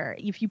up there.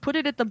 If you put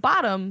it at the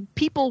bottom,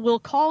 people will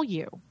call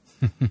you.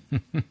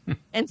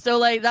 And so,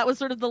 like, that was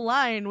sort of the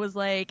line, was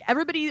like,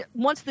 everybody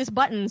wants this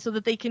button so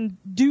that they can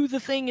do the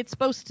thing it's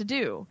supposed to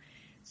do.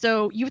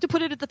 So you have to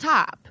put it at the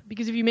top,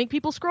 because if you make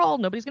people scroll,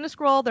 nobody's going to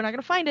scroll, they're not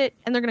going to find it,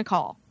 and they're going to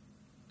call.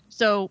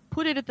 So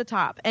put it at the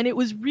top. And it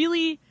was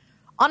really,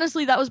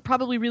 honestly, that was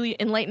probably really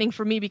enlightening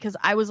for me, because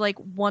I was like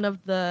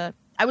the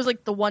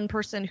one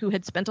person who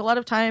had spent a lot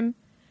of time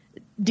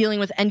dealing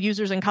with end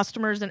users and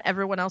customers, and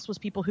everyone else was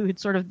people who had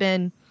sort of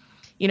been,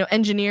 you know,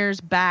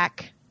 engineers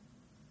back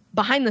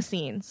behind the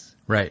scenes.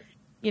 Right.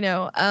 You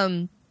know,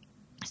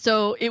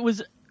 so it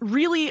was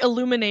really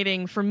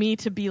illuminating for me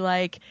to be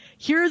like,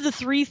 here are the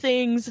 3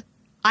 things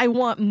I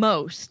want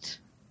most,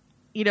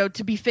 you know,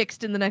 to be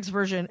fixed in the next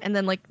version. And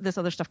then, like, this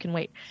other stuff can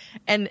wait.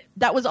 And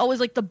that was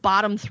always like the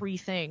bottom 3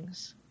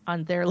 things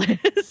on their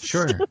list.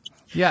 Sure.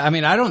 Yeah, I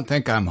mean, I don't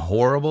think I'm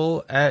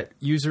horrible at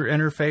user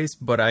interface,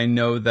 but I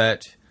know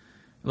that,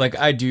 like,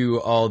 I do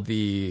all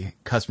the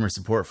customer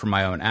support for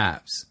my own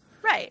apps.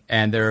 Right.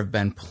 And there have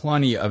been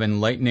plenty of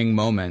enlightening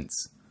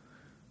moments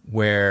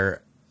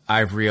where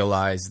I've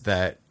realized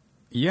that,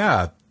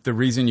 yeah, the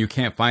reason you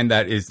can't find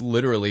that is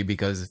literally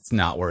because it's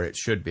not where it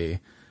should be.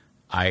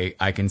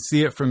 I can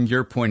see it from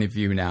your point of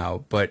view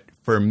now, but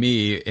for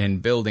me, in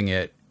building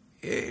it,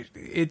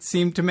 it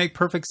seemed to make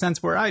perfect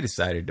sense where I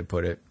decided to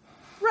put it.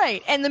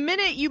 Right. And the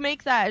minute you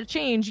make that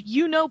change,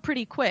 you know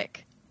pretty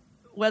quick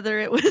whether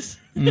it was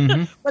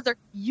whether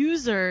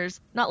users,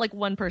 not like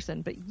one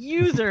person, but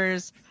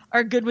users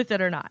are good with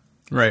it or not.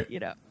 Right. You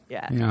know.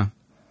 Yeah. Yeah.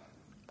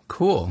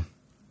 Cool.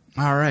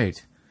 All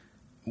right.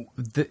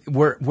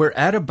 We're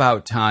at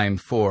about time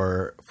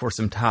for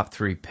some top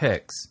 3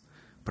 picks,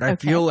 but I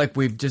feel like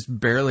we've just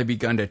barely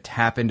begun to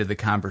tap into the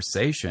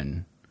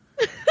conversation.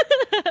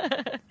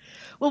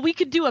 Well, we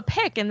could do a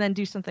pick and then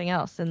do something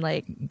else and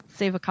like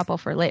save a couple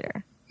for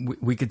later.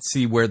 We could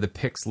see where the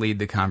picks lead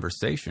the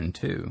conversation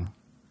too.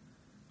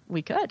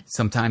 We could.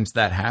 Sometimes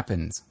that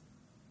happens.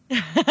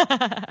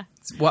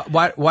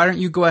 Why don't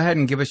you go ahead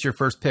and give us your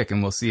first pick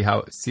and we'll see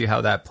how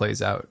that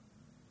plays out.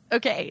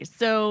 Okay,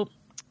 so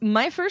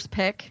my first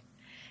pick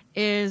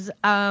is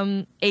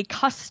a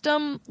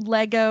custom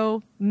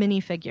Lego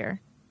minifigure.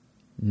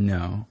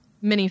 No.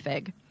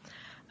 Minifig.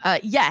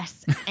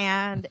 Yes,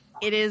 and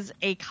it is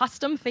a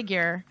custom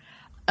figure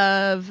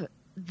of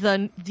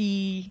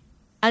the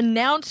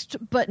announced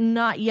but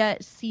not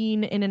yet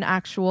seen in an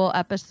actual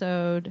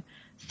episode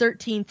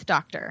 13th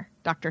Doctor,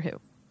 Doctor Who.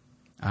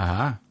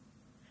 Uh-huh.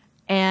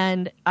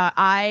 And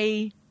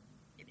as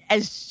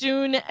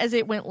soon as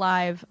it went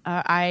live,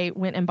 I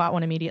went and bought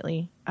one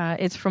immediately.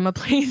 It's from a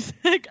place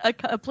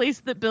a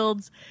place that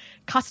builds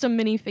custom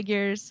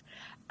minifigures.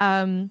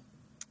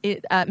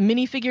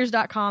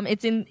 Minifigures.com.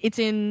 It's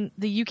in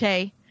the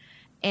UK,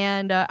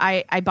 and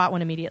I bought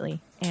one immediately.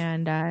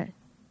 And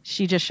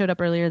she just showed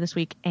up earlier this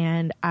week,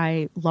 and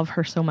I love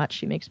her so much.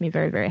 She makes me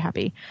very, very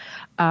happy.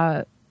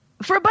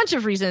 For a bunch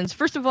of reasons.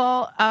 First of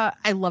all,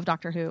 I love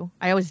Doctor Who.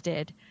 I always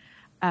did.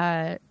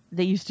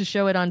 They used to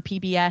show it on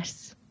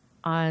PBS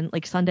on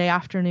like Sunday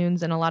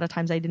afternoons, and a lot of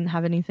times I didn't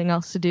have anything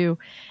else to do.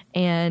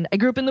 And I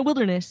grew up in the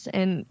wilderness,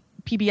 and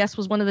PBS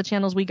was one of the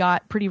channels we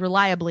got pretty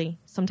reliably.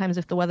 Sometimes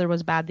if the weather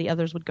was bad, the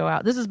others would go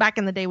out. This is back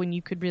in the day when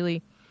you could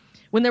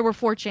when there were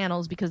 4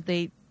 channels because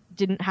they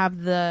didn't have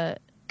the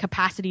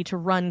capacity to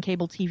run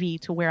cable TV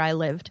to where I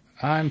lived.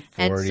 I'm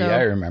 40. So,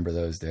 I remember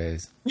those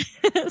days.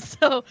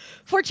 So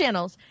 4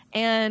 channels,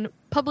 and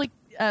public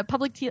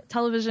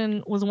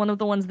television was one of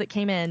the ones that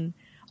came in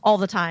all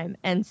the time.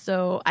 And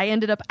so I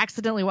ended up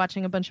accidentally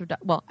watching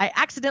I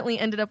accidentally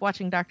ended up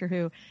watching Doctor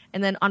Who,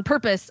 and then on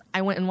purpose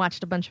I went and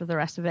watched a bunch of the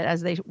rest of it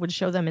as they would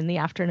show them in the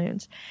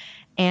afternoons,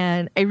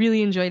 and I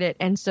really enjoyed it.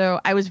 And so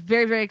I was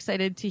very, very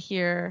excited to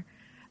hear.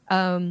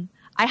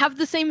 I have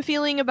the same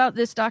feeling about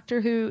this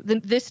Doctor Who,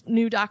 this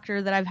new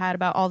Doctor that I've had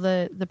about all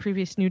the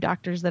previous new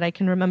Doctors that I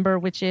can remember,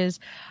 which is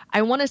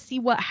I want to see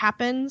what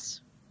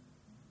happens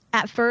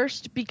at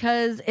first,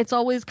 because it's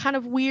always kind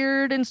of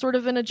weird and sort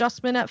of an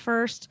adjustment at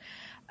first.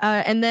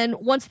 And then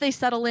once they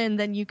settle in,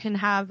 then you can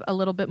have a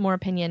little bit more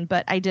opinion.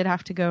 But I did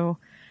have to go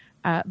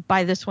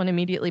buy this one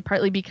immediately,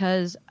 partly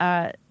because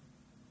the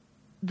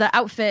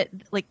outfit,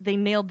 like they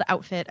nailed the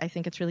outfit. I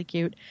think it's really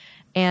cute.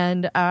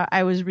 And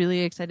I was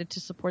really excited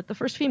to support the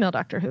first female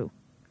Doctor Who.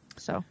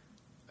 So,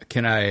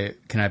 can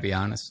I be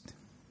honest?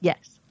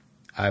 Yes.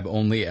 I've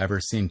only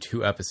ever seen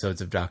 2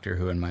 episodes of Doctor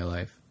Who in my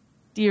life.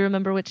 Do you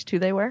remember which 2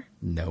 they were?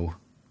 No.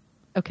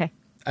 Okay.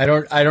 I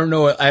don't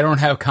know. I don't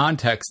have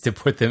context to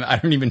put them. I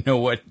don't even know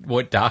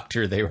what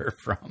Doctor they were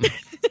from.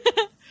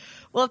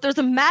 Well, if there's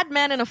a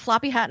madman in a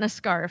floppy hat and a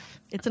scarf,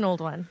 it's an old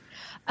one.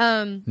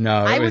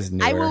 No, it was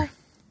newer.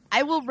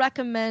 I will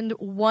recommend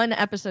one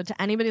episode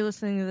to anybody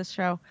listening to this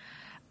show,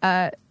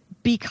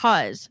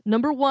 because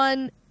number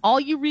one, all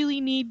you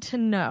really need to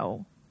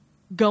know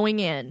going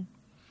in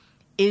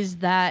is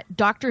that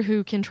Doctor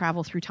Who can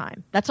travel through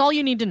time. That's all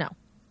you need to know.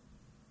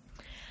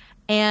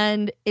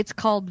 And it's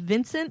called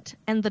Vincent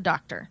and the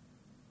Doctor.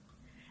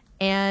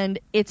 And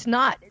it's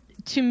not,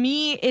 to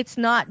me, it's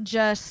not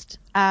just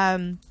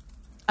a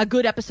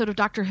good episode of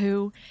Doctor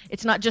Who.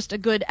 It's not just a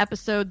good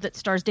episode that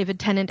stars David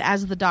Tennant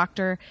as the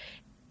Doctor.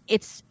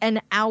 It's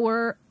an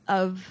hour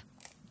of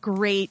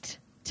great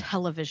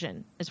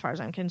television, as far as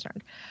I'm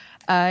concerned.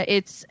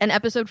 It's an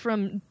episode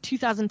from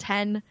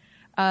 2010.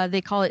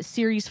 They call it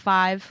Series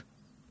 5.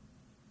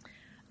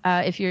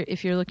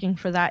 If you're looking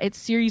for that, it's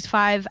Series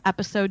 5,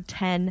 Episode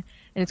 10,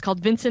 and it's called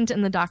Vincent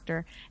and the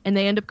Doctor. And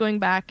they end up going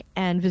back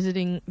and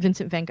visiting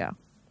Vincent van Gogh.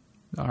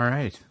 All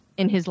right.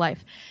 In his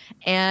life,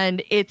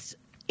 and it's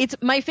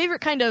my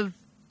favorite kind of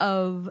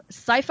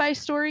sci-fi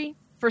story.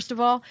 First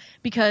of all,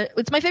 because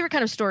it's my favorite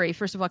kind of story.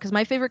 First of all, because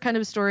my favorite kind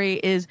of story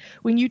is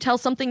when you tell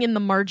something in the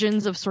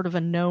margins of sort of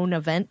a known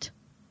event.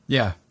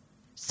 Yeah.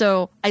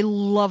 So I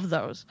love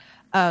those.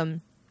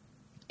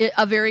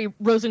 a very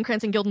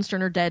Rosencrantz and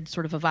Guildenstern are dead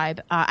sort of a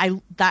vibe.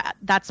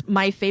 That's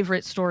my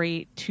favorite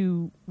story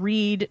to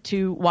read,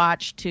 to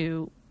watch,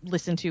 to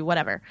listen to,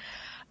 whatever.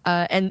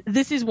 And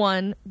this is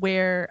one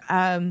where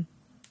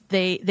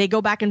they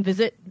go back and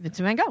visit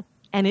Vincent van Gogh,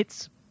 and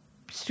it's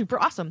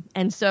super awesome.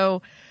 And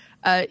so,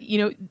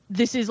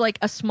 this is like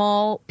a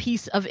small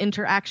piece of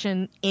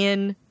interaction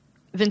in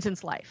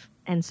Vincent's life,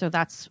 and so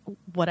that's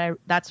what I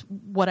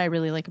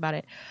really like about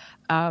it.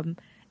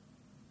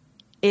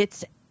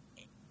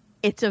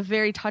 It's a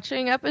very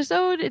touching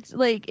episode. It's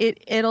like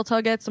it'll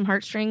tug at some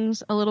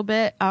heartstrings a little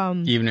bit.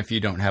 Even if you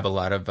don't have a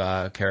lot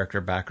of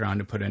character background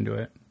to put into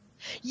it.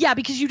 Yeah,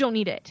 because you don't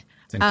need it.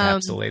 It's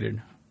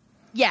encapsulated.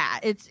 Yeah,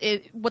 it's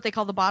what they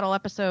call the bottle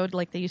episode,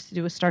 like they used to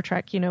do with Star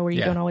Trek, where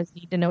you don't always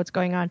need to know what's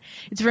going on.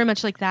 It's very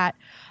much like that,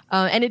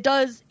 and it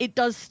does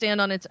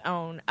stand on its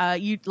own. All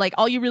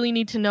you really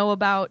need to know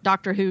about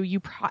Doctor Who,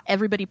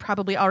 everybody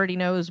probably already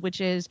knows,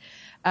 which is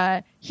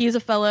he is a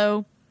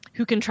fellow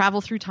who can travel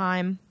through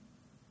time,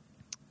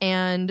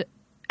 and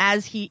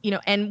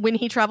and when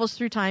he travels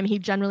through time, he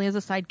generally has a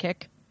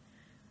sidekick,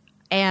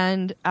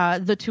 and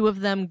the two of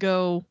them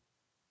go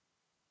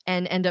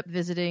and end up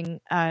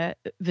visiting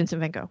Vincent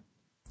van Gogh.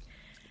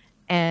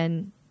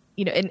 And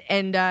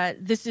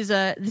this is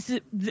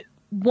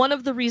one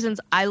of the reasons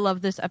I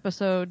love this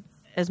episode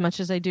as much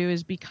as I do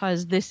is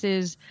because this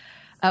is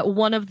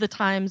one of the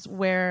times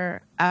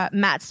where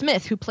Matt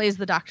Smith, who plays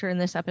the Doctor in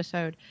this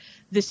episode,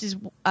 this is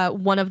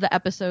one of the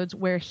episodes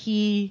where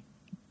he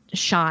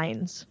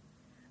shines.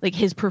 Like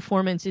his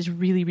performance is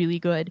really, really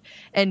good.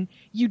 And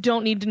you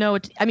don't need to know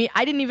it. I mean,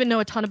 I didn't even know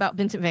a ton about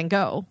Vincent van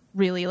Gogh,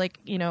 really, like,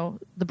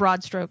 the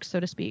broad strokes, so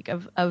to speak,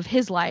 of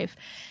his life.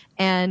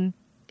 And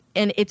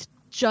it's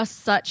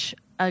just such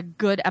a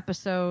good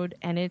episode,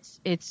 and it's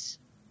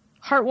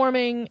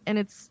heartwarming, and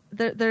it's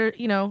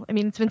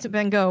it's Vincent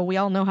van Gogh. We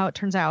all know how it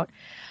turns out.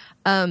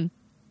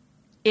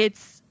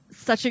 It's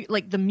such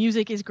the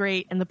music is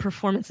great, and the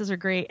performances are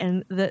great,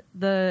 and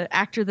the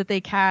actor that they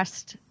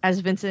cast as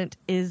Vincent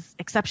is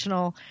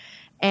exceptional.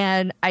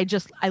 And I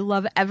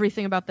love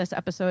everything about this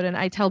episode. And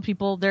I tell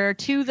people there are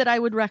two that I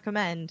would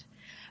recommend,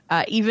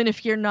 even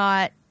if you're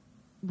not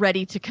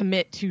ready to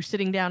commit to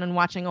sitting down and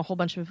watching a whole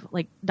bunch of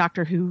like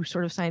Doctor Who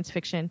sort of science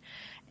fiction.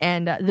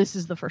 And this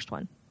is the first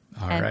one.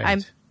 All and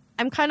right.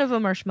 I'm kind of a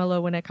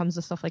marshmallow when it comes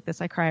to stuff like this.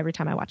 I cry every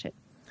time I watch it.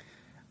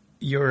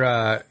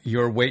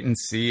 Your wait and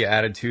see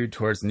attitude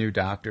towards new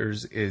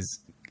Doctors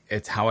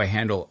it's how I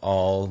handle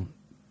all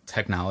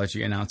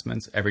technology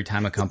announcements. Every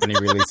time a company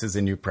releases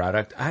a new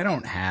product, I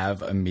don't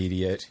have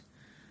immediate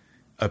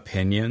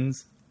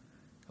opinions.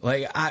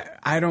 Like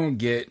I don't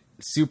get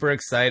super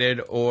excited,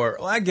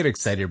 I get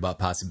excited about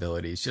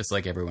possibilities just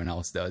like everyone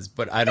else does,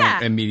 but I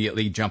don't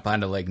immediately jump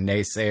onto like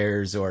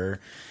naysayers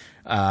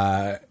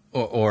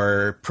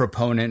or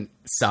proponent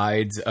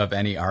sides of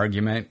any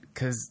argument,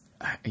 because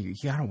you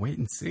gotta wait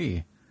and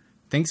see.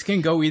 Things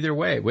can go either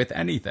way with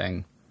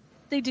anything.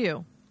 They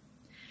do.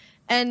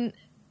 And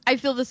I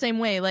feel the same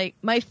way. Like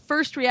my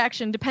first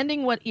reaction,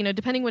 depending what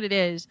it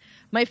is,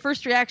 my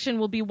first reaction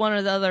will be one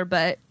or the other,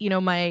 but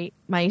my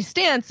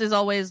stance is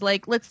always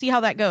like, let's see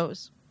how that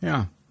goes.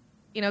 Yeah.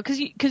 Because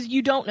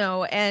you don't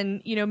know,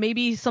 and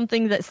maybe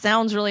something that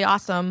sounds really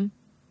awesome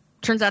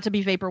turns out to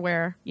be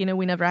vaporware. We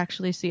never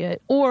actually see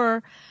it,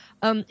 or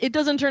it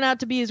doesn't turn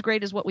out to be as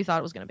great as what we thought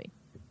it was going to be.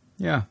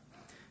 Yeah.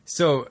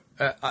 So,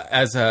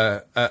 as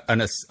an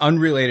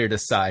unrelated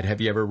aside,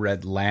 have you ever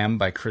read Lamb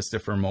by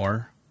Christopher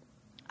Moore?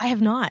 I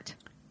have not.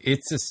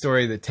 It's a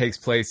story that takes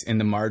place in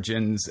the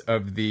margins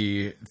of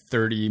the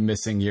 30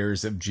 missing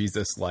years of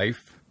Jesus'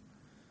 life.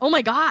 Oh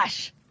my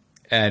gosh.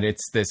 And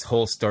it's this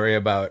whole story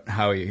about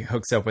how he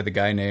hooks up with a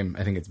guy named,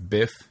 I think it's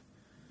Biff.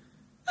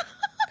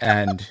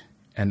 and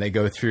they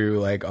go through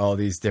like all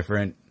these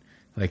different,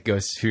 like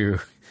goes through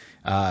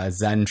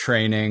Zen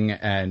training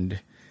and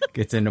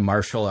gets into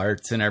martial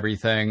arts and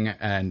everything.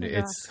 And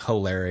it's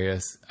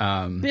hilarious.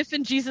 Biff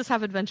and Jesus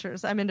have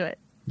adventures. I'm into it.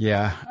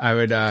 Yeah, I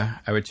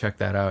would check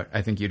that out.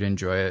 I think you'd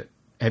enjoy it.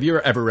 Have you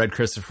ever read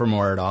Christopher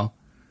Moore at all?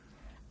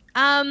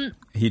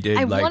 He did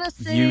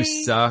You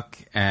Suck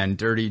and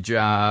Dirty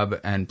Job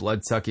and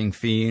Blood-Sucking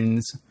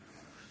Fiends.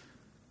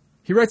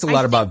 He writes a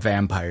lot about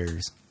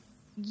vampires.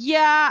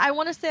 Yeah, I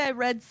want to say I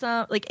read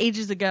some like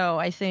ages ago.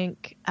 I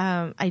think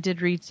I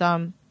did read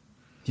some.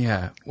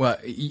 Yeah, well,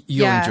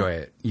 you'll enjoy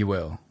it. You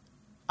will.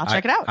 I'll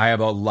check it out. I have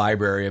a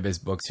library of his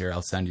books here.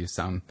 I'll send you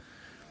some.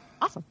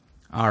 Awesome.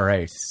 All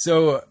right.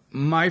 So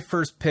my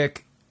first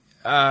pick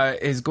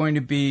is going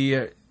to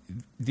be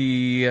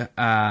the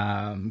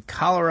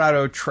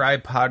Colorado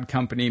Tripod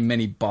Company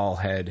Mini Ball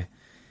Head.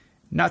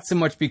 Not so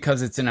much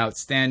because it's an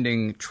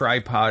outstanding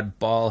tripod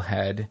ball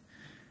head,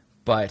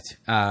 but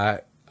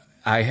I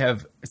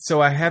have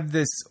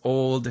this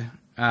old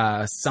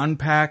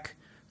Sunpack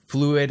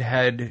fluid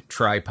head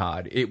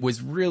tripod. It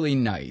was really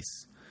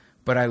nice,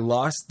 but I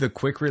lost the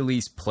quick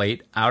release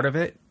plate out of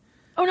it.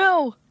 Oh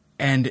no.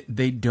 And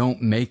they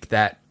don't make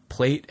that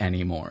plate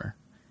anymore.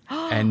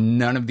 And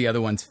none of the other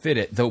ones fit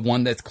it. The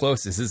one that's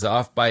closest is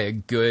off by a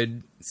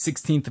good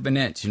 16th of an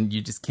inch, and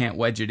you just can't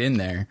wedge it in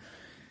there.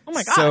 Oh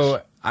my gosh.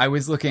 So I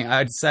was looking,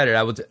 I decided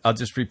I'll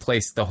just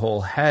replace the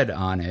whole head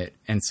on it.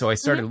 And so I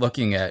started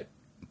looking at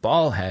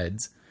ball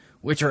heads,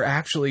 which are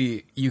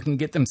actually, you can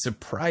get them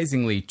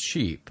surprisingly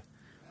cheap.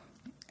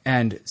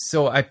 And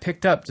so I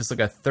picked up just like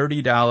a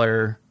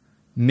 $30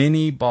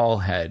 mini ball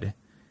head.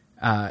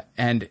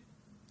 And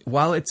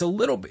while it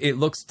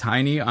looks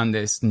tiny on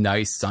this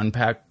nice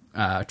Sunpack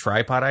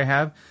tripod I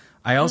have,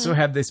 I also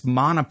have this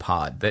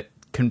monopod that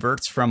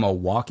converts from a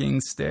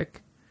walking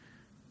stick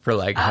for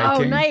like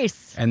hiking. Oh,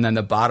 nice. And then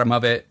the bottom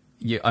of it,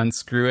 you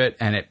unscrew it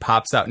and it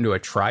pops out into a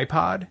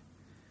tripod.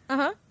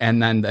 Uh-huh.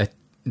 And then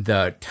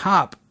the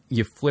top,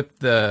 you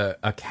flip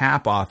a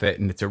cap off it,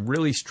 and it's a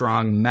really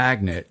strong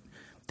magnet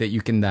that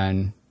you can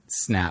then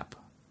snap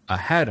a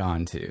head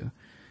onto.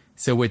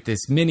 So with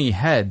this mini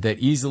head that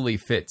easily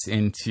fits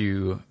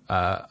into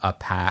a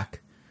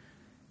pack,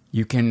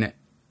 you can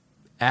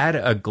add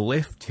a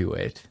glyph to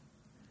it,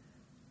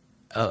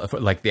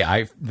 like the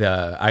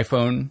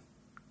iPhone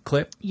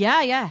clip.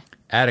 Yeah.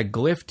 Add a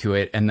glyph to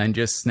it, and then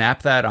just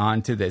snap that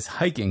onto this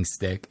hiking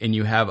stick, and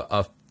you have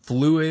a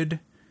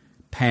fluid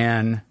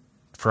pan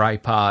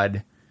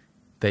tripod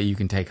that you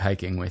can take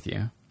hiking with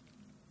you.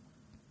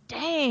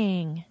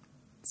 Dang.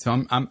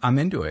 So I'm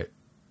into it.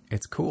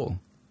 It's cool.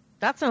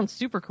 That sounds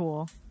super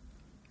cool.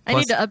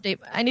 Plus,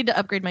 I need to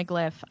upgrade my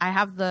glyph. I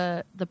have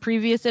the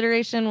previous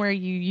iteration where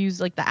you use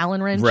like the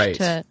Allen wrench right.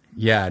 to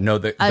Yeah, no,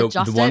 the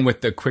one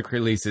with the quick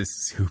release is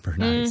super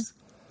nice.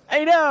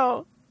 I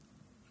know.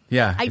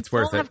 Yeah, it's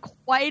worth it. I don't have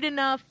quite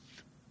enough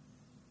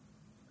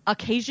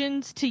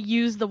occasions to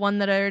use the one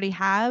that I already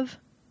have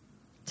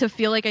to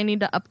feel like I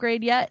need to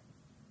upgrade yet.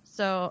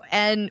 So,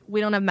 and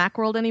we don't have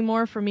Macworld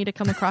anymore for me to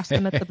come across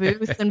them at the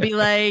booth and be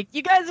like,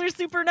 you guys are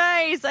super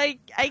nice. I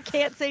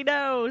can't say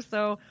no.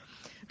 So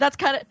that's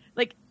kind of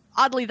like,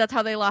 oddly, that's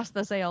how they lost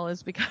the sale,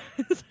 is because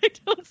I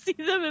don't see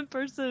them in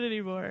person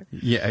anymore.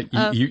 Yeah,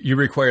 you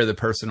require the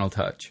personal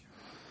touch.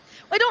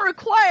 I don't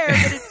require,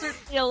 but it's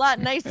certainly a lot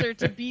nicer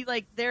to be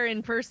like there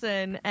in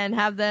person and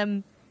have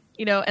them,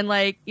 and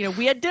like,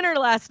 we had dinner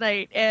last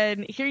night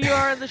and here you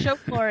are on the show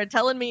floor and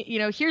telling me,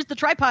 here's the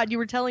tripod you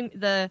were telling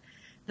the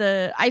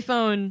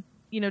iPhone,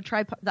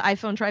 tripod, the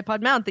iPhone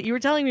tripod mount that you were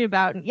telling me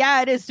about. And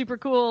yeah, it is super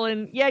cool.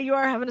 And yeah, you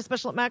are having a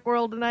special at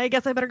Macworld, and I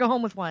guess I better go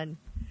home with one.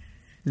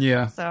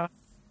 Yeah. So,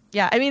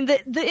 yeah, I mean,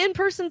 the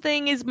in-person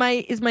thing is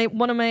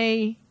one of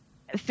my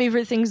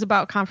favorite things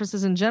about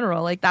conferences in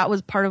general. Like, that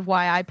was part of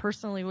why I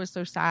personally was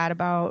so sad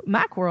about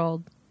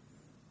Macworld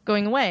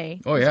going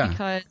away. Oh, yeah.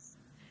 Because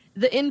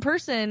the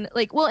in-person,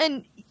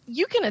 and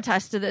you can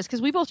attest to this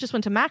because we both just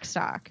went to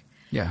MacStock.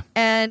 Yeah.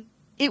 And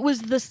it was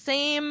the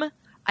same.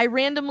 I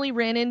randomly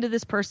ran into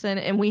this person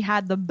and we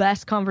had the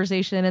best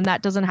conversation, and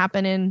that doesn't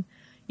happen in,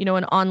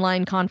 an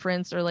online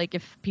conference, or like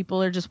if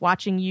people are just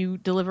watching you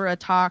deliver a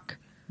talk.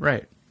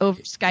 Right.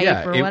 Over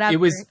Skype or whatever. It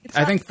was,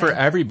 I think, for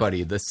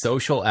everybody, the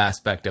social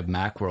aspect of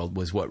Macworld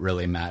was what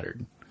really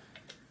mattered.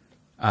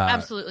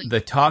 Absolutely. The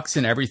talks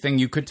and everything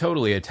you could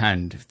totally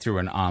attend through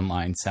an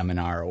online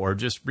seminar or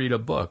just read a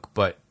book,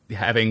 but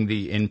having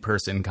the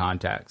in-person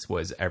contacts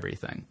was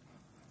everything.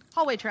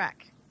 Hallway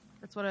track.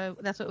 That's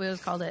what we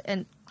always called it.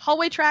 And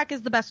hallway track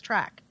is the best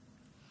track.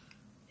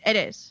 It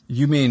is.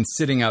 You mean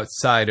sitting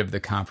outside of the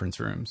conference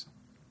rooms?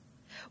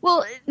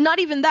 Well, not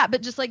even that,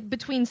 but just like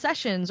between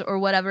sessions or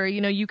whatever,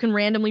 you can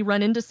randomly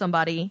run into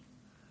somebody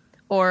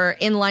or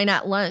in line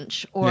at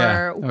lunch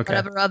or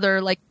whatever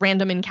other like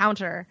random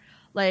encounter.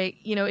 Like,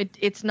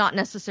 it's not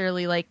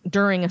necessarily like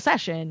during a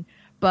session,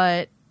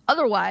 but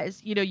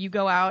otherwise, you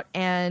go out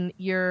and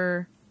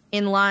you're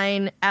in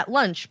line at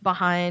lunch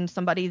behind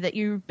somebody that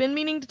you've been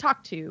meaning to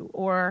talk to,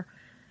 or,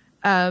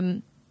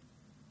 like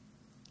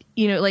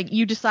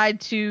you decide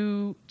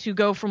to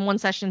go from one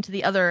session to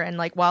the other, and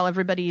like while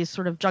everybody is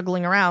sort of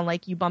juggling around,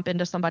 like you bump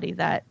into somebody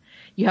that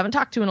you haven't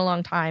talked to in a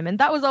long time. And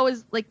that was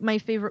always like my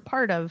favorite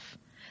part of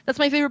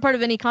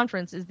any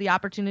conference, is the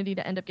opportunity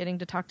to end up getting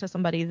to talk to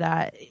somebody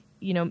that,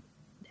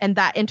 and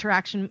that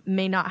interaction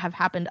may not have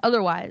happened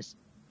otherwise.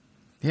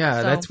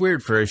 Yeah, so. That's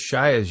weird for as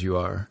shy as you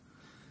are.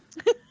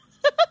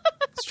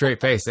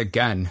 Straight face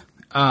again.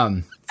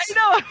 I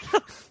know.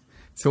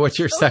 So what's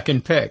your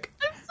second pick?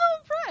 I'm so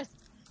impressed.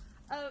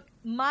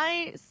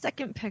 My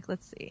second pick,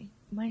 let's see.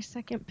 My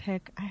second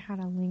pick, I had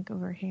a link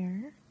over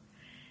here,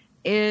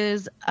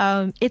 is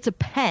it's a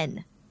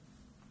pen.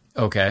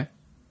 Okay.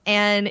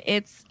 And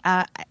it's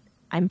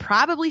I'm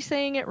probably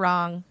saying it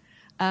wrong,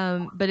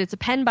 but it's a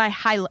pen by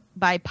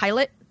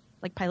Pilot,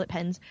 like Pilot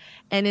pens,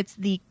 and it's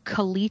the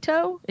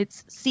Coleto.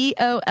 It's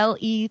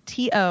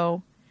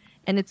Coleto,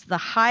 and it's the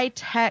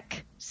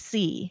High-Tech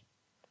C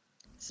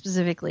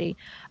specifically.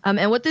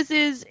 And what this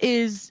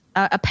is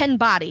a pen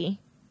body,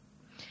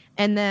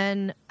 and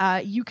then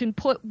you can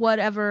put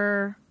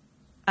whatever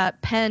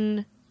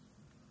pen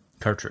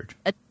cartridge.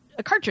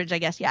 A cartridge, I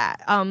guess,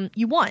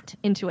 you want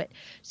into it.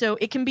 So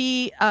it can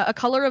be a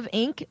color of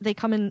ink. They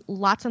come in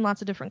lots and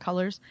lots of different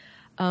colors.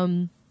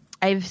 I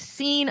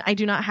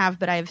do not have,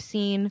 but I've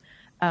seen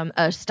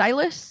a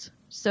stylus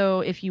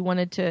So if you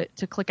wanted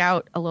to click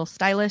out a little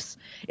stylus,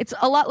 it's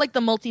a lot like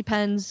the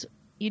multi-pens.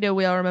 We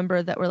all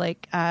remember that were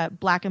like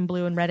black and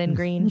blue and red and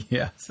green.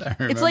 Yes, I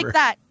remember. It's like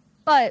that,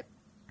 but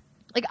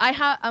like I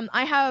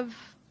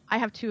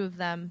have two of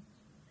them,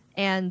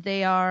 and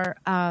they are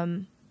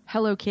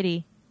Hello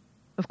Kitty,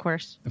 of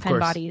course, pen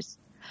bodies,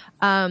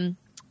 and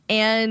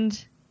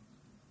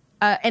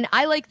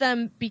I like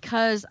them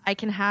because I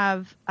can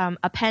have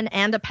a pen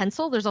and a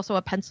pencil. There's also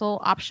a pencil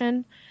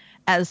option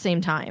at the same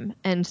time,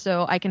 and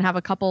so I can have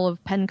a couple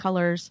of pen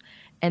colors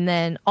and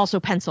then also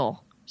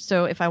pencil.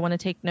 So if I want to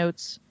take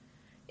notes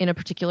in a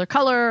particular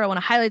color, I want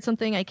to highlight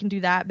something, I can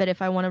do that. But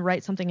if I want to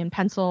write something in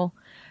pencil,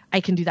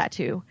 I can do that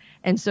too.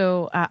 And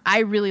so I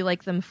really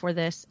like them for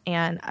this.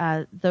 And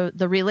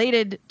the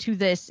related to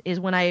this is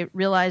when I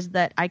realized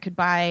that I could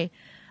buy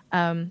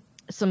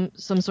some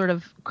sort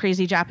of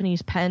crazy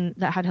Japanese pen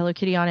that had Hello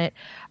Kitty on it.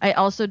 I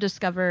also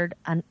discovered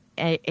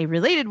a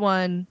related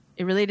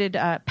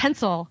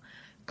pencil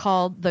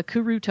called the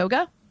Kuru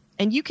Toga.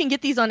 And you can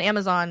get these on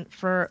Amazon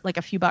for like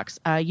a few bucks.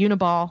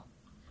 Uniball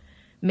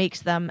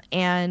makes them.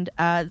 And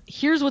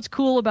here's what's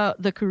cool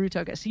about the Kuru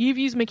Toga. So you've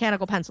used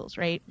mechanical pencils,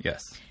 right?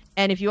 Yes.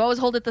 And if you always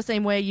hold it the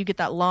same way, you get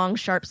that long,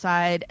 sharp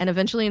side. And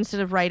eventually,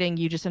 instead of writing,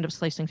 you just end up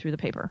slicing through the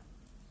paper.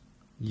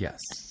 Yes.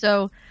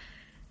 So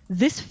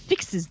this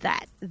fixes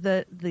that.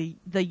 The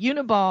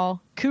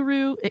Uniball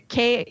Kuru,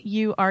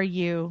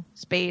 Kuru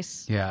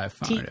space. Yeah, I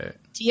found it.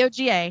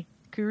 Toga,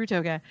 Kuru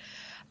Toga.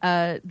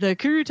 The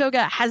Kuru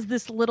Toga has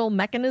this little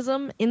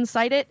mechanism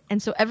inside it,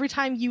 and so every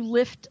time you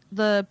lift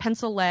the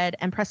pencil lead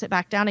and press it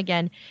back down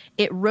again,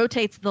 it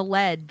rotates the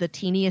lead the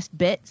teeniest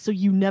bit, so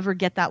you never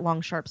get that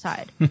long, sharp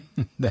side.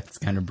 That's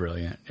kind of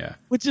brilliant, yeah.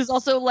 Which is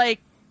also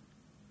like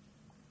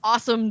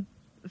awesome,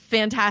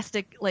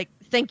 fantastic. Like,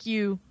 thank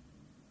you,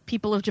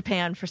 people of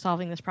Japan, for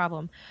solving this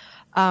problem.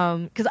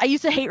 Because I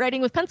used to hate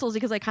writing with pencils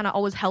because I kind of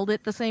always held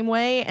it the same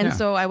way, and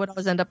so I would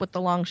always end up with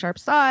the long, sharp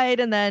side,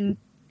 and then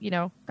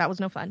that was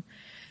no fun.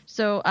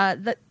 So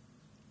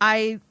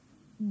I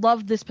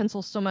love this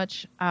pencil so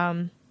much.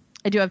 I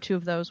do have two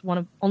of those.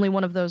 Only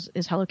one of those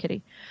is Hello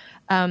Kitty.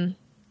 But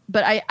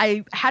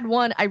I had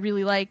one I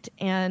really liked,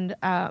 and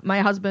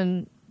my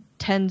husband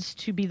tends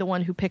to be the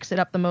one who picks it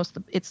up the most.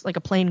 It's like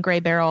a plain gray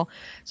barrel.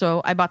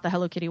 So I bought the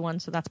Hello Kitty one,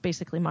 so that's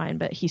basically mine,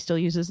 but he still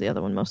uses the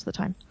other one most of the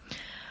time.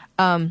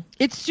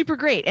 It's super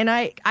great. And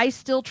I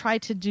still try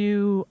to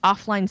do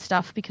offline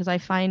stuff because I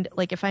find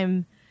like if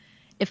I'm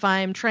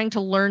trying to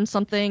learn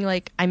something,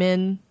 like I'm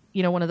in,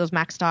 one of those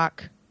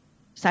MacStock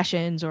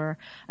sessions, or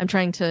I'm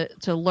trying to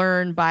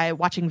learn by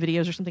watching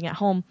videos or something at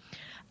home.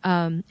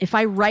 If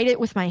I write it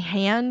with my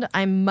hand,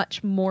 I'm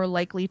much more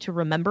likely to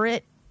remember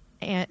it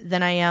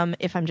than I am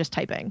if I'm just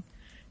typing.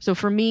 So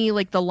for me,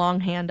 like the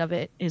longhand of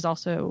it is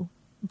also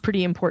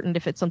pretty important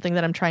if it's something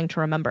that I'm trying to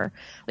remember.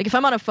 Like if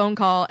I'm on a phone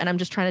call and I'm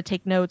just trying to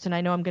take notes and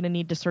I know I'm going to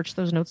need to search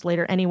those notes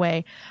later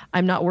anyway,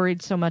 I'm not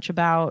worried so much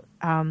about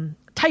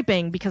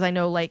typing, because I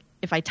know like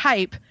if I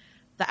type,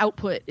 the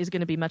output is going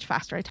to be much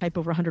faster. I type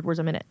over 100 words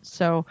a minute.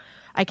 So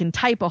I can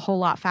type a whole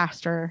lot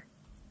faster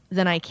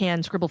than I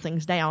can scribble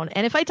things down.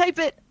 And if I type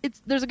it,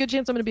 there's a good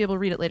chance I'm going to be able to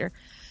read it later.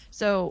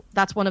 So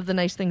that's one of the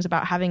nice things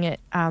about having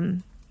it,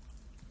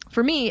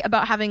 for me,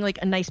 about having like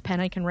a nice pen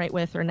I can write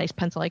with, or a nice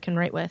pencil I can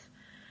write with.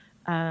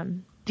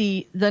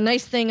 The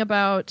nice thing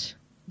about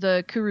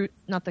the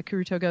not the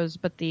Kuru Togos,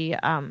 but the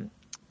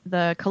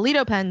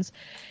Kaleido pens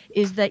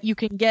is that you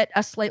can get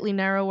a slightly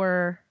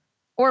narrower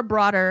or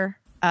broader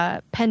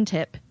pen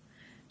tip.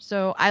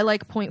 So I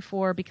like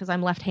 0.4 because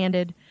I'm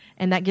left-handed,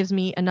 and that gives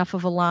me enough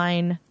of a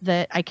line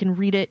that I can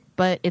read it,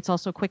 but it's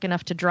also quick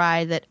enough to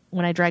dry that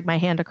when I drag my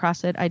hand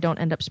across it, I don't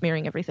end up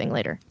smearing everything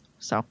later.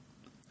 So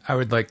I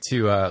would like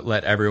to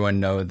let everyone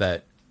know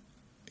that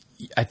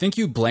I think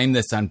you blame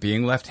this on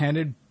being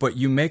left-handed, but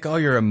you make all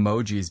your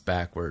emojis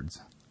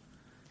backwards.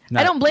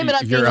 I don't blame it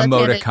on your being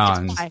left-handed.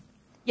 emoticons. It's why.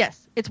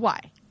 Yes, it's why.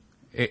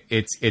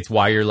 It's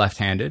why you're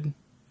left-handed?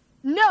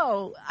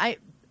 No,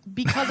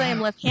 because I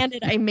am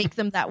left-handed, I make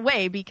them that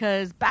way,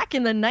 because back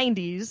in the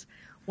 90s,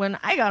 when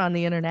I got on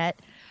the internet,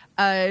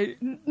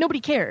 nobody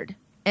cared.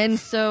 And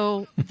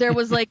so there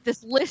was like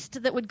this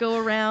list that would go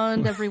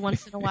around every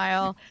once in a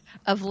while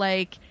of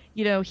like,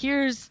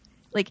 here's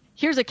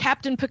a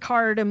Captain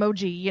Picard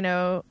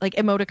emoji, like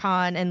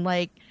emoticon, and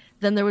like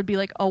then there would be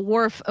like a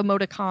Worf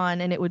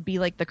emoticon, and it would be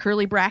like the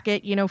curly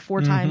bracket,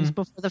 4 times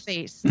before the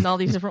face, and all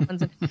these different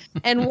ones.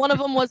 And one of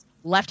them was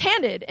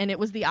left-handed, and it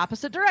was the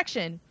opposite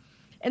direction.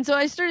 And so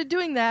I started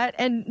doing that,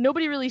 and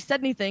nobody really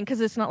said anything,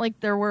 because it's not like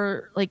there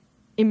were like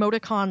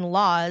emoticon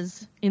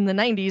laws in the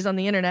 90s on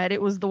the internet.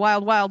 It was the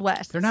wild, wild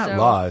west. They're not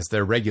laws,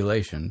 they're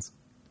regulations.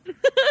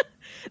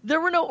 There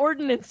were no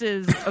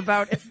ordinances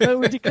about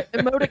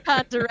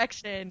emoticon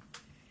direction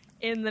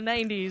in the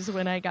 90s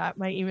when I got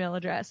my email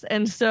address.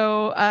 And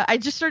so I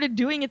just started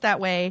doing it that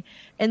way,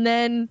 and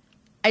then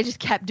I just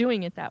kept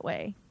doing it that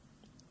way.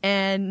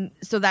 And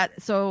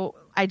so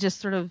I just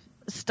sort of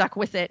stuck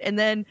with it. And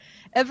then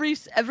every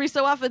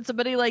so often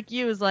somebody like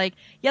you is like,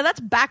 yeah, that's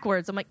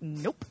backwards. I'm like,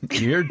 nope.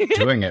 You're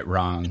doing it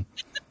wrong.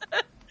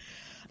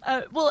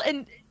 Well,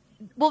 and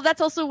well,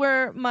 that's also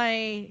where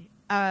my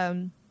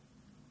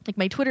like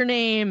my Twitter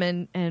name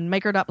and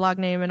micro.blog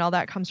name and all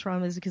that comes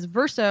from, is because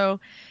verso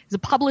is a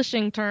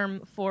publishing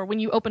term for when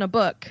you open a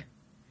book.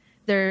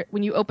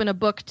 When you open a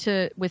book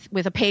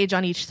with a page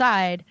on each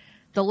side,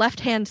 the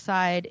left-hand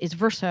side is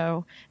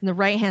verso and the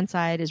right-hand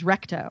side is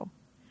recto.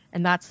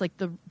 And that's like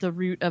the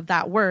root of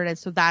that word. And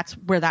so that's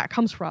where that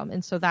comes from.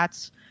 And so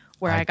that's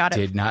where I got it. I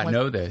did not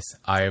know this.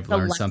 I have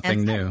learned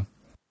something new.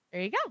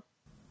 There you go.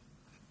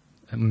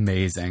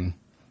 Amazing.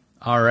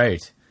 All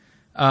right.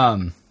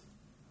 I'm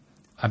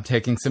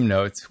taking some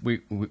notes. We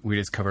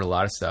just covered a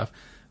lot of stuff.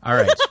 All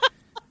right.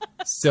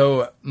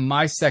 So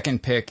my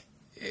second pick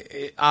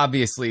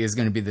obviously is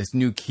going to be this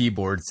new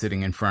keyboard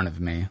sitting in front of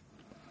me.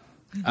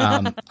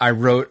 I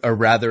wrote a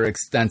rather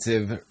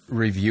extensive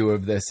review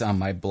of this on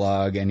my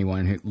blog.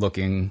 Anyone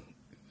looking,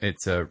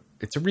 it's a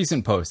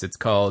recent post. It's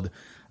called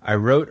 "I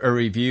Wrote a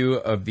Review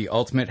of the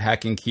Ultimate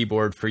Hacking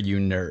Keyboard for You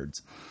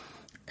Nerds."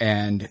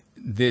 And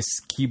this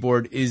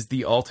keyboard is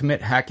the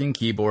Ultimate Hacking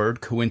Keyboard,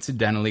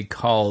 coincidentally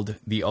called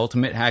the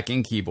Ultimate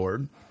Hacking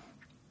Keyboard.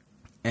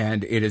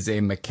 And it is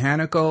a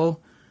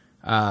mechanical,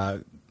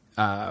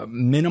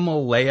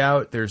 minimal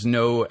layout. There's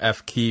no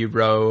F key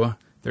row.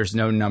 There's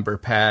no number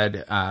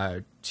pad.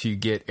 To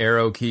get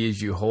arrow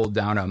keys, you hold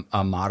down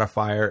a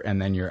modifier,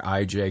 and then your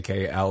I, J,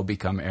 K, L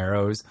become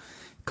arrows.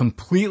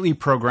 Completely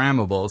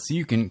programmable, so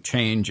you can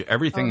change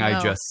everything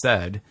I just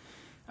said.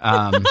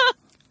 I've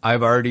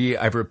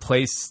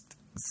replaced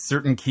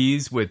certain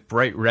keys with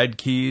bright red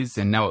keys,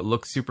 and now it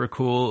looks super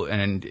cool.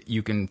 And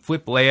you can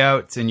flip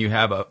layouts, and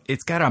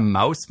it's got a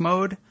mouse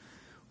mode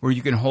where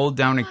you can hold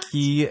down a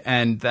key,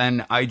 and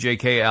then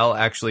IJKL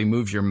actually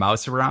moves your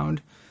mouse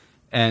around.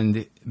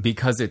 And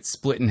because it's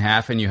split in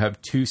half and you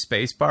have two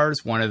space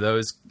bars, one of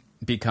those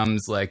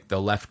becomes like the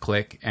left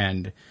click,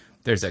 and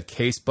there's a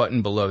case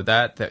button below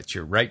that's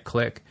your right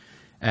click.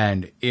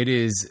 And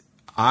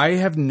I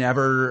have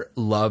never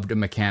loved a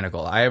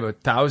mechanical. I have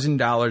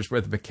 $1,000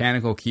 worth of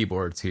mechanical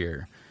keyboards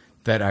here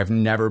that I've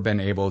never been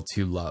able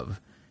to love.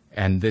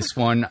 And this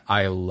one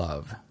I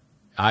love.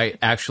 I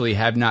actually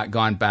have not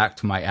gone back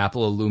to my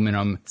Apple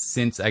Aluminum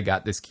since I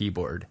got this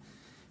keyboard,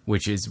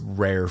 which is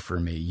rare for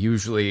me.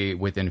 Usually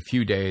within a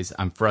few days,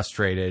 I'm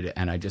frustrated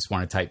and I just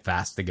want to type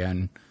fast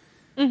again.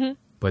 Mm-hmm.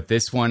 But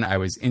this one I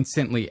was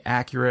instantly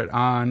accurate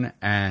on,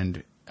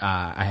 and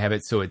I have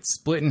it so it's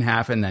split in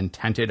half and then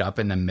tented up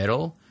in the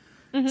middle.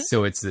 Mm-hmm.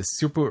 So it's this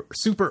super,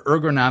 super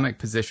ergonomic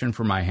position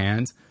for my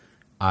hands.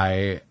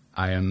 I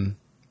am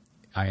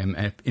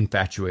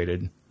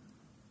infatuated.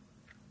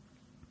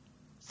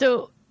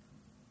 So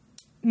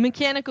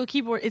mechanical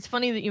keyboard. It's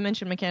funny that you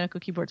mentioned mechanical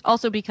keyboards.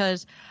 Also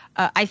because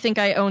I think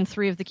I own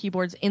 3 of the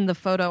keyboards in the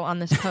photo on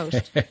this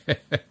post.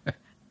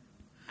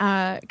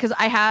 Because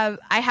I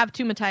have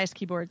 2 Matthias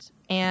keyboards,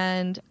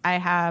 and I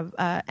have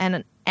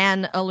an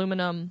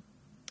aluminum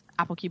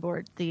Apple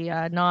keyboard, the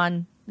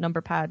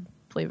non-number pad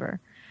flavor.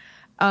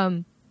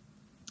 I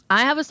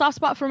have a soft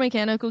spot for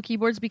mechanical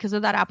keyboards because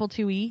of that Apple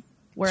IIe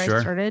where Sure.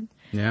 I started.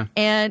 Yeah.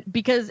 And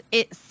because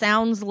it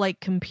sounds like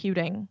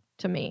computing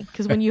to me.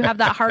 Because when you have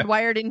that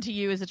hardwired into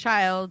you as a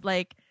child,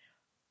 like,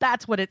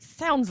 that's what it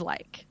sounds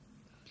like.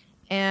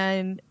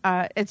 And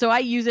so I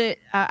use it.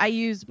 I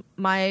use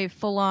my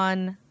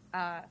full-on,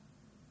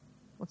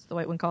 what's the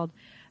white one called?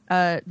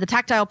 The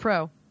Tactile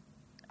Pro.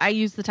 I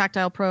use the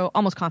Tactile Pro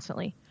almost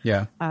constantly.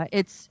 Yeah.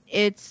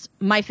 It's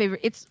my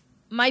favorite. It's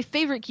my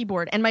favorite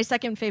keyboard, and my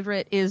second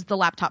favorite is the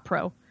Laptop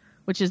Pro,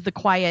 which is the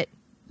quiet.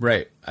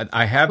 Right.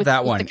 I have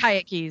that one. With the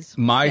quiet keys.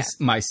 My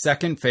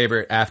second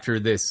favorite after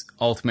this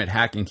Ultimate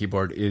Hacking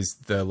Keyboard is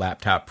the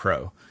Laptop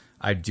Pro.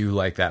 I do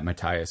like that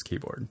Matthias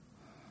keyboard.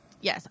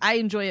 Yes, I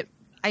enjoy it.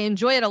 I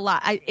enjoy it a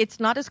lot. It's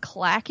not as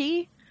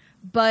clacky,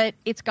 but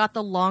it's got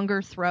the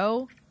longer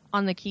throw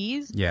on the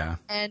keys. Yeah.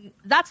 And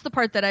that's the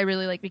part that I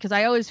really like, because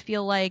I always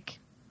feel like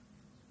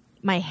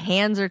my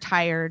hands are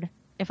tired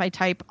if I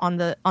type on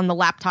the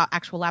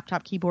actual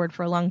laptop keyboard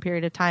for a long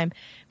period of time,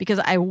 because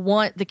I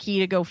want the key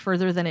to go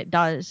further than it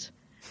does.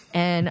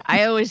 And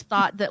I always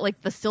thought that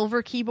like the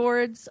silver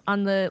keyboards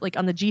on the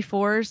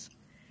G4s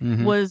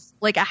was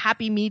like a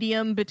happy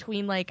medium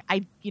between like,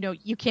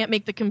 you can't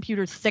make the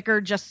computer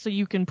thicker just so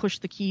you can push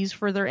the keys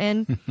further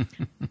in,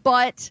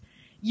 but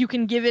you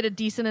can give it a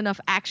decent enough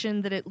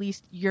action that at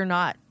least you're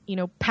not,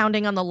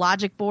 pounding on the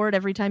logic board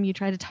every time you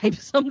try to type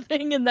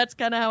something. And that's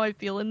kind of how I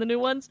feel in the new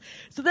ones.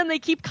 So then they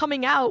keep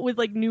coming out with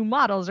like new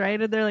models,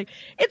 right? And they're like,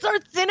 it's our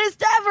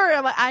thinnest ever.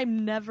 I'm like,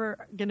 I'm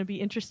never going to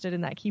be interested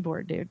in that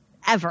keyboard, dude.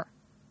 Ever.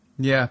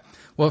 Yeah.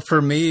 Well, for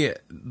me,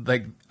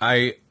 like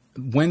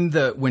when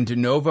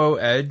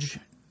Denuvo Edge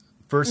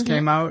first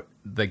came out,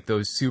 like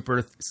those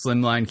super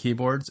slimline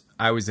keyboards,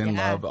 I was in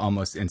love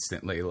almost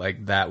instantly.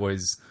 Like that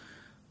was,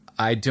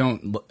 I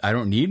don't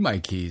need my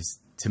keys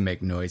to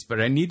make noise,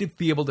 but I need to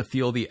be able to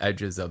feel the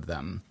edges of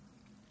them.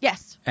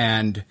 Yes.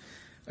 And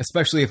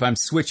especially if I'm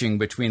switching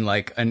between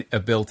like a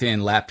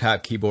built-in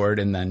laptop keyboard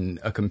and then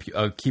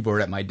a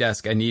keyboard at my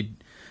desk, I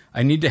need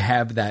to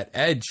have that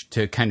edge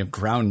to kind of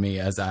ground me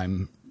as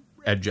I'm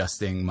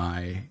adjusting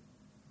my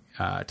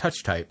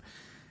touch type.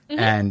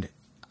 And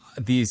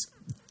the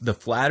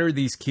flatter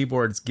these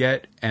keyboards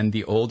get and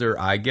the older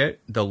I get,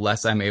 the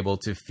less I'm able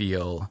to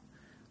feel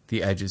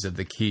the edges of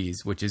the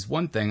keys, which is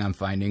one thing I'm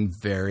finding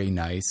very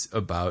nice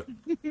about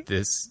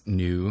this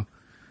new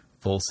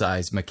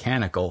full-size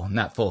mechanical,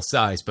 not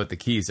full-size, but the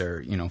keys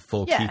are,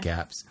 full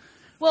keycaps.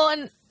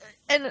 Well,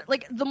 and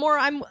like the more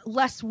I'm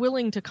less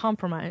willing to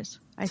compromise,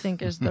 I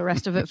think is the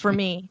rest of it for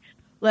me.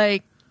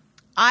 Like,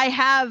 I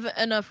have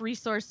enough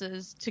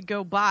resources to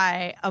go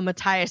buy a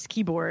Matias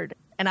keyboard,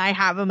 and I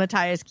have a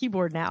Matias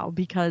keyboard now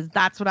because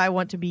that's what I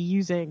want to be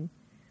using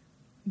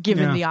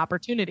given the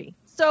opportunity.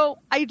 So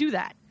I do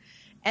that.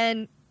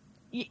 And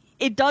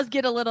it does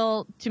get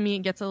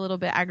it gets a little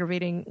bit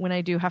aggravating when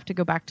I do have to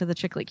go back to the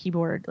chiclet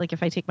keyboard, like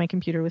if I take my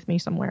computer with me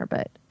somewhere.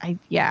 But I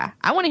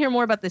want to hear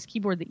more about this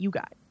keyboard that you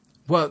got.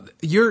 Well,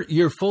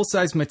 your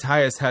full-size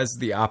Matias has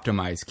the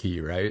optimized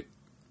key, right?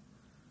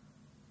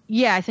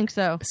 Yeah, I think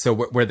so. So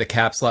where the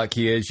caps lock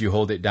key is, you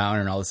hold it down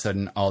and all of a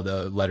sudden all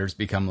the letters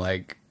become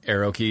like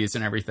arrow keys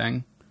and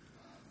everything?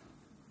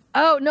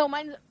 Oh, no,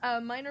 mine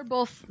are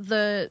both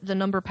the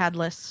number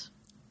padless.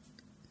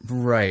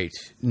 Right.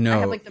 No. I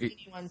have like the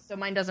mini ones, so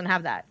mine doesn't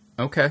have that.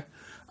 Okay.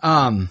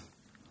 That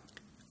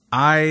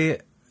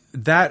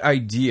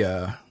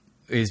idea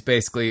is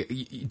basically,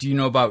 do you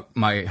know about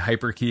my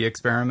hyperkey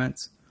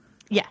experiments?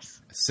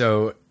 Yes.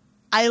 So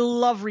I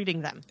love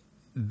reading them.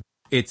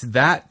 It's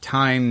that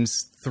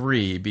times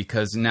 3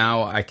 because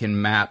now I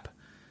can map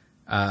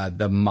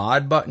the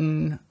mod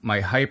button,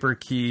 my hyper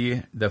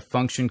key, the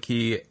function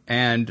key,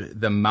 and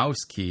the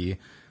mouse key.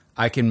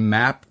 I can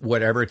map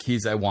whatever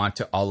keys I want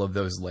to all of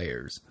those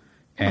layers.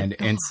 And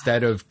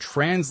instead of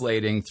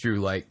translating through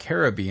like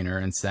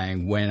Carabiner and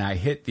saying, when I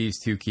hit these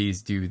 2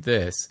 keys, do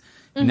this,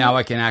 now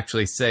I can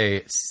actually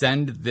say,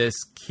 send this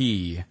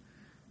key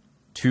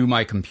to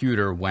my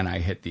computer when I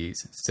hit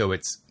these. So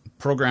it's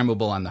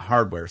programmable on the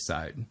hardware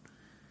side,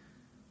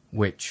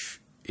 which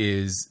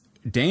is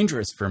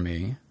dangerous for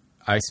me.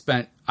 I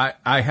still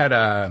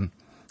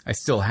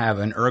have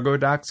an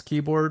Ergodox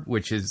keyboard,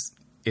 which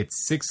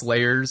it's 6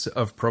 layers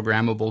of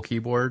programmable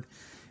keyboard.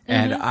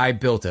 And I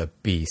built a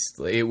beast.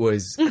 It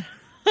was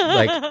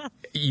like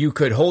you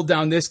could hold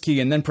down this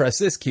key and then press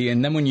this key.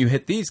 And then when you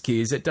hit these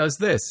keys, it does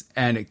this.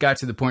 And it got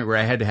to the point where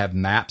I had to have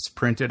maps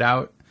printed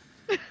out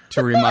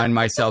to remind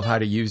myself how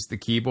to use the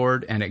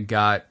keyboard. And it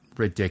got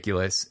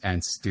ridiculous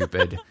and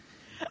stupid.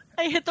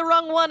 I hit the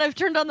wrong one. I've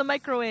turned on the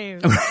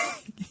microwave.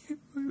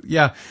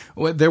 Yeah.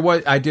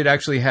 Well, I did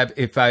actually have,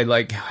 if I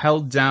like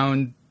held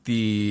down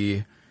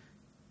the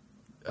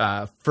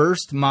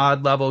first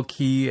mod level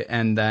key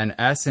and then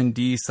S and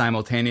D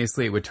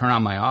simultaneously, it would turn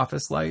on my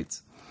office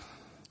lights.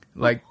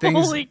 Like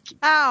Holy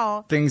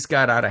cow. Things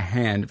got out of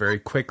hand very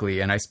quickly,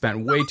 and I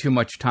spent way too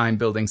much time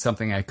building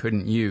something I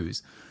couldn't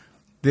use.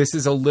 This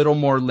is a little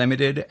more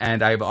limited,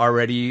 and I've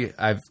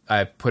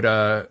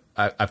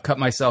cut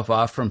myself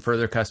off from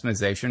further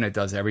customization. It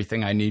does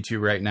everything I need to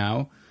right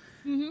now.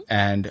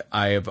 And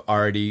I have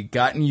already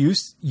gotten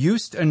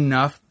used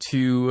enough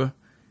to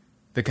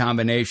the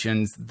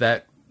combinations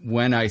that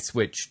when I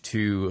switch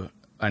to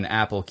an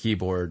Apple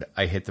keyboard,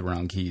 I hit the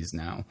wrong keys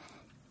now.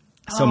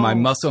 So my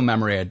muscle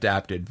memory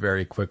adapted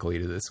very quickly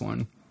to this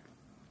one.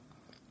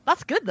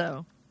 That's good,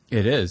 though.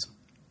 It is.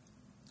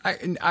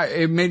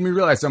 It made me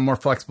realize I'm more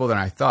flexible than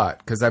I thought,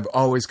 because I've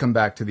always come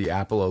back to the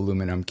Apple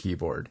aluminum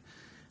keyboard,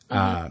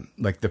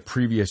 like the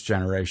previous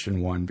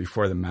generation one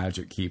before the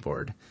Magic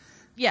Keyboard.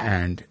 Yeah.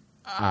 And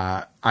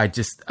I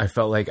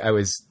felt like I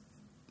was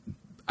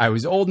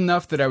old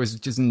enough that I was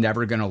just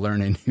never going to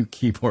learn a new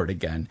keyboard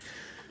again.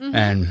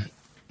 And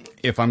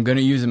if I'm going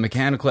to use a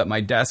mechanical at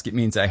my desk, it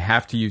means I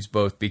have to use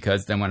both,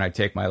 because then when I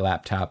take my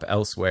laptop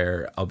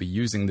elsewhere, I'll be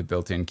using the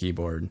built-in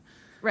keyboard.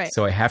 Right.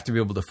 So I have to be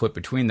able to flip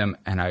between them,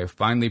 and I have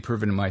finally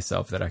proven to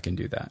myself that I can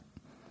do that.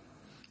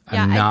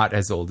 Yeah, I'm not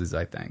as old as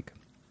I think.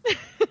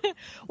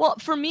 Well,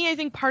 for me, I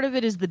think part of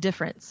it is the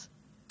difference.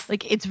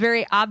 Like, it's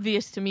very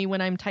obvious to me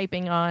when I'm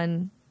typing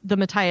on the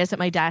Matias at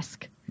my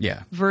desk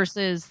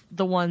versus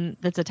the one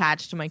that's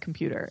attached to my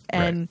computer.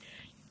 And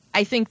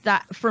I think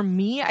that for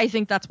me, I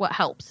think that's what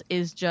helps,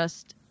 is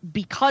just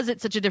because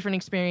it's such a different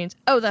experience.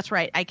 Oh, that's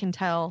right. I can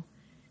tell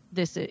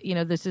this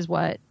is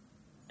what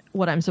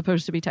I'm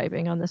supposed to be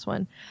typing on this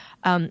one.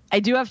 I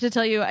do have to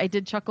tell you, I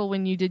did chuckle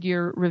when you did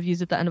your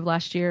reviews at the end of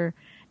last year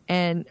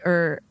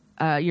or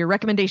your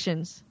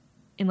recommendations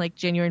in like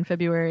January and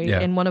February. Yeah.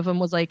 And one of them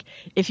was like,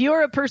 if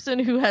you're a person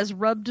who has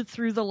rubbed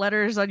through the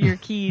letters on your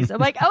keys, I'm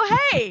like, oh,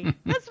 hey,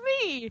 that's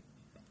me.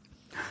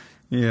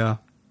 Yeah.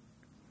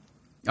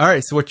 All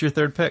right. So what's your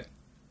third pick?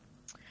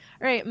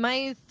 All right.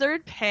 My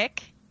third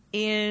pick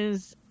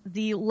is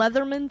the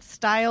Leatherman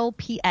Style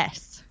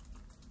PS,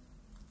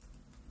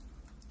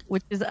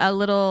 which is a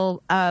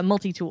little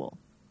multi-tool.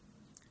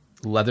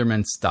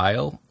 Leatherman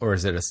Style, or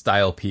is it a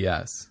Style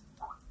PS?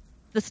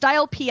 The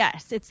Style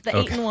PS. It's the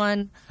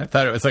 8-in-1. I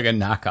thought it was like a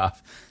knockoff.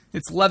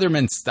 It's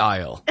Leatherman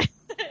Style.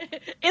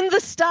 In the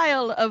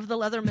style of the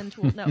Leatherman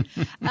tool. No.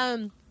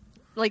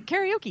 Like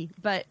karaoke,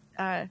 but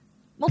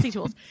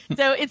multi-tools.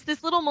 So it's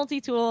this little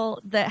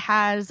multi-tool that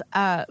has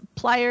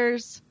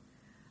pliers,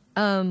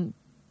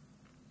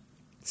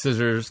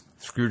 Scissors,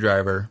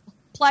 screwdriver,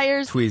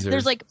 pliers, tweezers.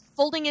 There's like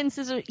folding in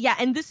scissors. Yeah,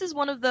 and this is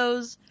one of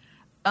those.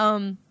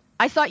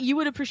 I thought you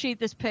would appreciate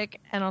this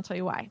pick, and I'll tell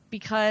you why.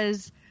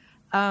 Because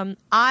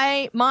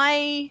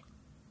my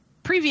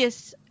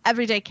previous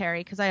everyday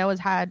carry, because I always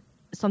had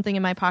something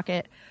in my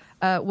pocket,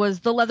 was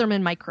the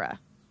Leatherman Micra,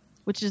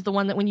 which is the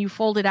one that when you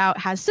fold it out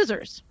has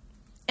scissors.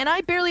 And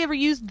I barely ever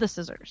used the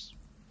scissors.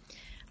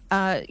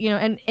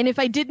 And if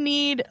I did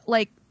need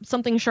like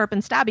something sharp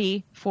and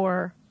stabby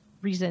for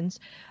reasons,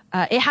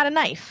 it had a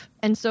knife.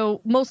 And so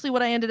mostly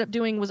what I ended up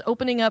doing was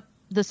opening up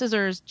the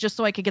scissors just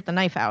so I could get the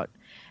knife out.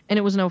 And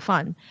it was no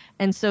fun.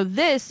 And so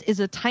this is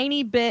a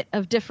tiny bit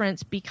of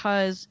difference,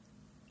 because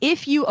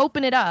if you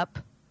open it up,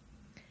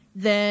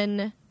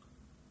 then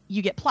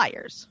you get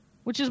pliers,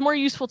 which is more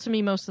useful to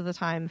me most of the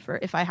time for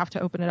if I have to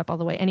open it up all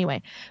the way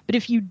anyway. But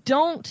if you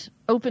don't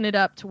open it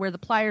up to where the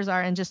pliers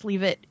are and just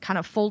leave it kind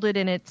of folded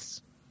in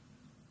its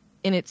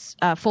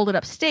folded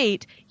up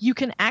state, you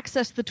can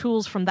access the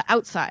tools from the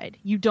outside.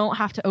 You don't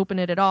have to open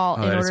it at all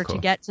in order to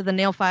get to the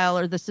nail file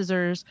or the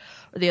scissors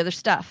or the other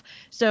stuff.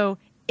 So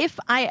if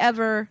I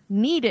ever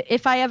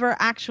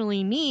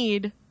actually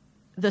need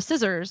the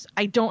scissors,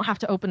 I don't have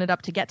to open it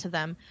up to get to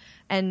them.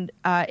 And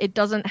it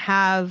doesn't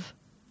have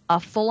a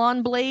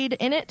full-on blade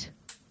in it.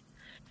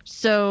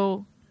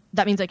 So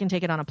that means I can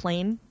take it on a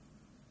plane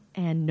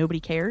and nobody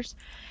cares.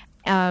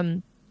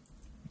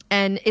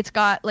 And it's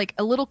got like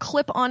a little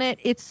clip on it.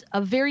 It's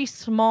a very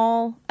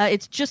small,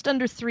 it's just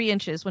under 3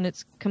 inches when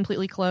it's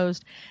completely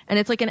closed. And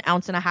it's like 1.5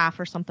 ounces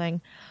or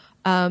something.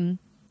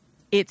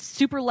 It's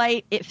super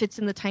light. It fits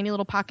in the tiny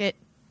little pocket,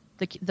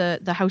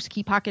 the house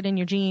key pocket in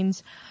your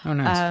jeans. Oh,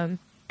 nice.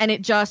 And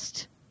it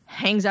just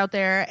hangs out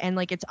there, and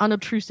like it's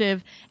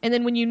unobtrusive. And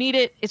then when you need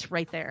it, it's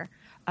right there.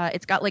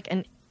 It's got like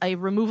a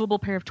removable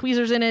pair of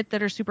tweezers in it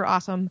that are super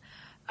awesome.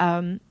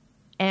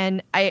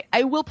 And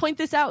I will point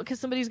this out because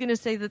somebody's going to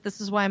say that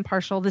this is why I'm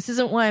partial. This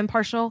isn't why I'm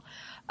partial,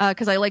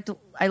 because I liked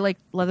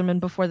Leatherman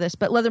before this.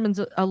 But Leatherman's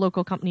a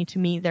local company to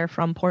me. They're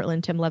from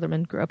Portland. Tim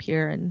Leatherman grew up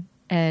here,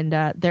 and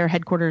their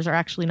headquarters are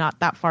actually not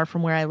that far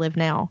from where I live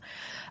now.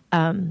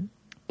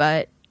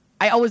 But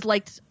I always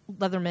liked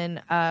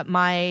Leatherman.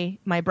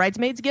 My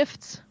bridesmaids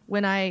gifts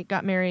when I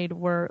got married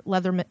were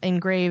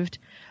engraved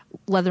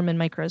Leatherman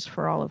Micras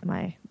for all of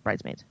my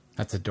bridesmaids.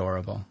 That's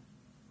adorable.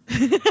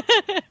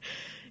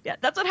 Yeah,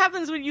 that's what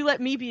happens when you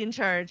let me be in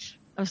charge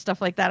of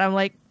stuff like that. I'm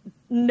like,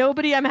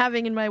 nobody I'm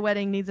having in my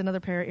wedding needs another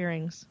pair of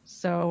earrings,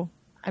 so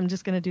I'm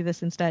just going to do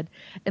this instead.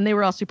 And they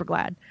were all super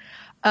glad.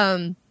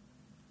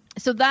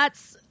 So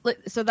that's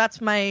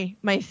my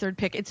third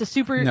pick. It's a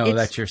super. No,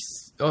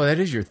 that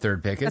is your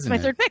third pick, isn't it? That's my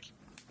third pick.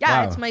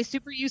 Yeah, Wow. It's my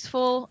super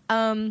useful.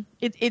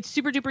 It's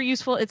super duper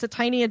useful. It's a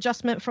tiny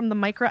adjustment from the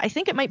Micra. I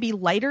think it might be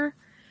lighter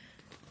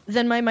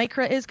than my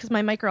Micra is, because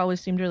my Micra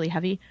always seemed really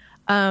heavy.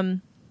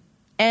 And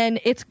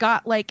it's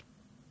got like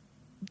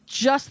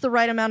just the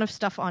right amount of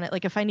stuff on it.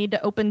 Like if I need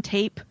to open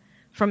tape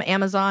from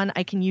Amazon,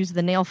 I can use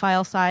the nail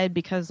file side,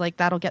 because like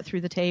that'll get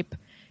through the tape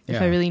if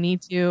I really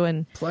need to.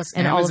 And plus,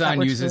 and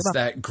Amazon uses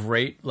that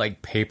great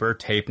like paper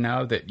tape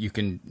now that you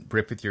can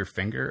rip with your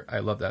finger. I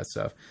love that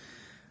stuff.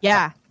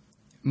 Yeah.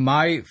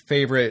 My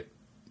favorite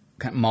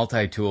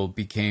multi-tool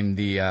became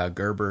the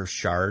Gerber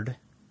Shard.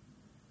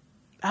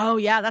 Oh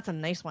yeah, that's a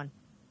nice one.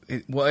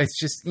 It's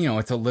just,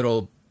 it's a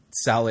little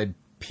solid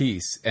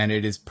piece, and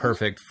it is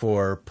perfect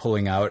for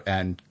pulling out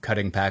and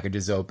cutting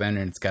packages open,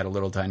 and it's got a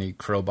little tiny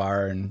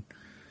crowbar and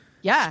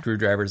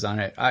screwdrivers on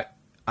it.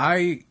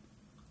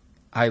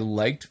 I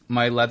liked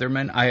my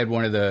Leatherman. I had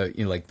one of the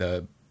like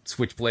the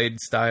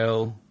switchblade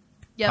style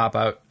pop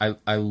out.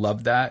 I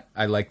love that.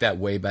 I like that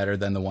way better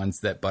than the ones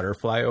that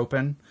butterfly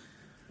open.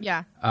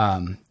 Yeah.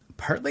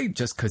 Partly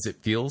just because it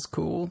feels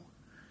cool.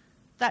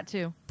 That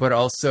too. But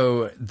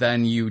also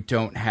then you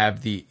don't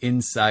have the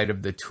inside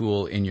of the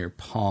tool in your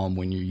palm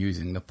when you're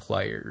using the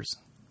pliers.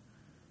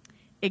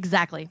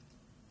 Exactly.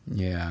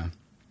 Yeah.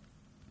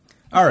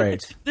 All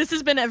right. This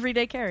has been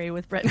Everyday Carry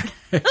with Brett.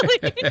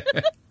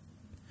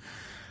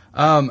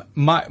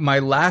 My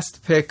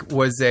last pick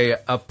was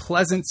a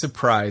pleasant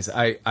surprise.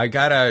 I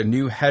got a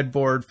new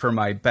headboard for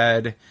my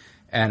bed,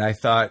 and I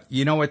thought,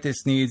 you know what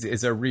this needs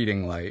is a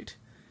reading light.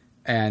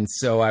 And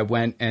so I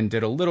went and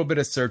did a little bit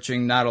of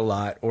searching, not a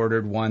lot,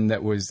 ordered one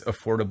that was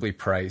affordably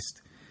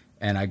priced.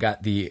 And I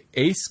got the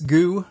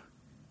AceGoo,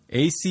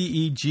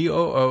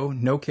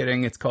 ACEGOO, no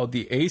kidding. It's called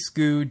the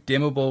AceGoo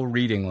Dimmable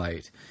Reading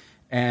Light.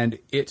 And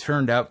it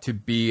turned out to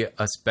be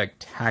a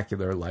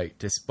spectacular light,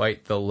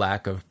 despite the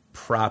lack of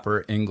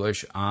proper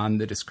English on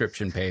the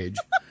description page.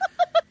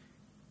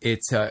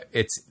 It's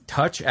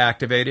touch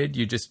activated.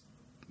 You just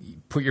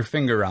put your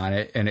finger on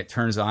it and it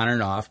turns on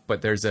and off,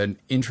 but there's an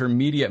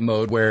intermediate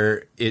mode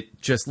where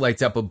it just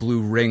lights up a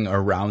blue ring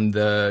around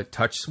the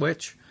touch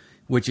switch,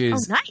 which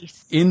is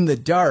nice. In the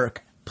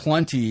dark,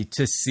 plenty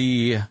to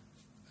see,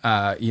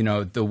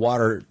 the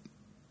water,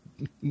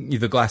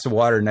 the glass of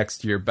water next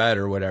to your bed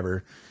or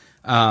whatever,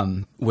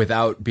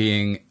 without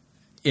being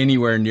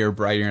anywhere near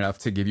bright enough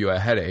to give you a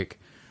headache.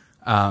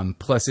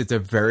 Plus it's a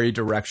very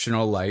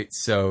directional light.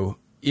 So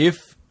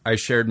if I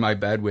shared my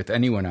bed with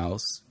anyone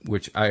else,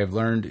 which I have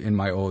learned in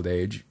my old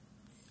age,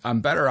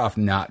 I'm better off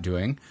not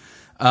doing.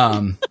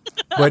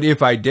 But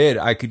if I did,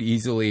 I could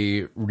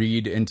easily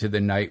read into the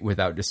night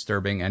without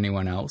disturbing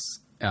anyone else.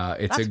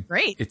 That's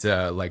great. It's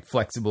a like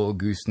flexible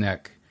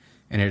gooseneck,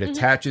 and it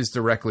attaches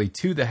directly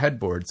to the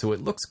headboard, so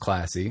it looks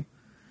classy.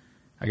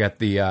 I got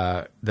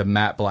the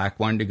matte black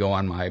one to go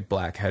on my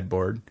black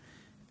headboard,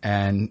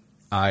 and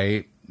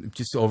I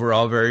just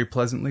overall very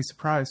pleasantly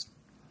surprised.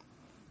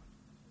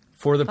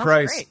 For the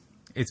price, great.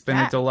 It's been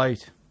a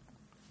delight.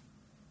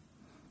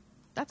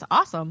 That's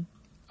awesome.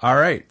 All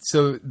right,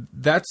 so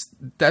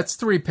that's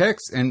 3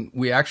 picks, and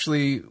we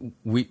actually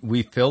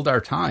we filled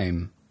our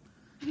time.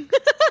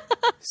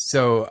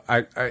 So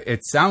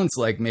it sounds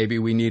like maybe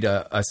we need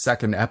a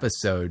second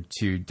episode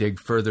to dig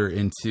further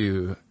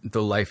into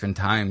the life and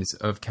times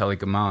of Kelly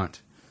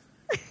Guimont.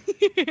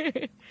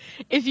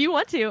 If you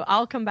want to,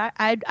 I'll come back.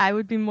 I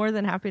would be more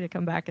than happy to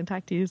come back and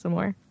talk to you some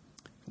more.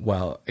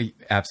 Well,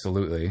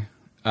 absolutely.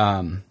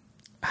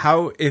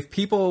 If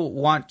people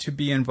want to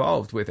be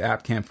involved with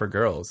App Camp for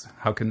Girls,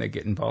 how can they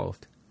get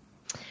involved?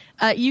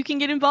 You can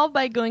get involved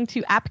by going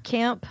to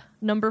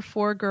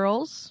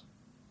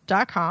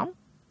appcamp4girls.com.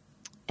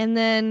 And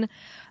then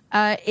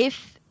I'll tell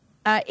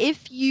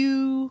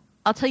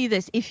you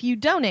this, if you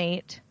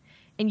donate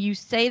and you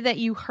say that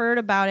you heard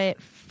about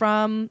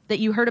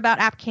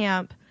App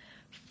Camp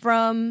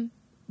from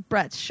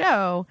Brett's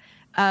show,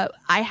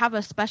 I have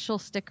a special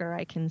sticker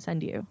I can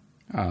send you.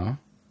 Oh.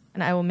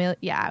 And I will mail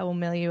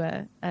you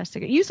a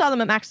sticker. You saw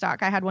them at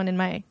MacStock. I had one on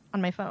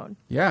my phone.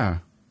 Yeah.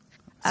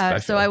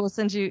 So I will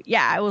send you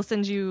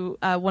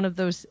one of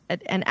those,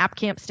 an App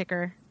Camp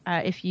sticker.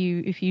 If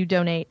you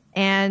donate,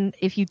 and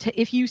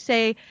if you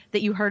say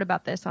that you heard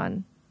about this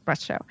on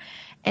Brett's show,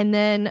 and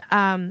then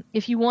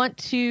if you want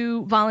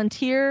to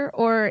volunteer,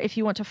 or if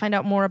you want to find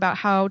out more about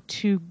how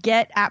to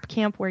get App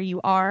Camp where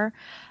you are,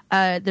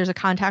 there's a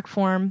contact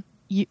form,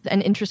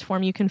 an interest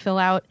form you can fill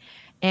out,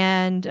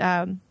 and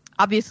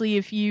obviously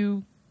if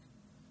we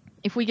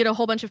get a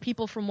whole bunch of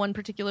people from one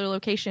particular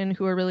location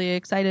who are really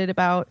excited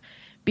about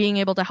being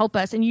able to help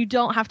us, and you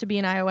don't have to be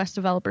an iOS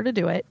developer to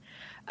do it.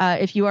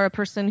 If you are a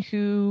person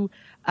who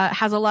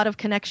has a lot of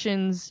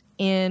connections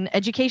in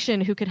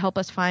education who could help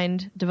us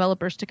find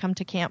developers to come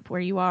to camp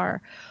where you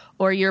are,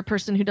 or you're a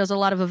person who does a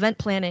lot of event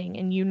planning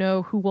and you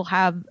know who will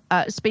have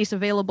space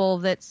available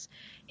that's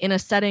in a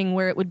setting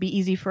where it would be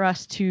easy for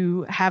us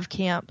to have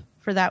camp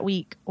for that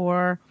week,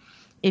 or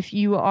if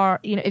you're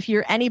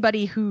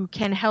anybody who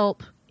can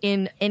help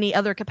in any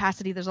other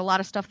capacity, there's a lot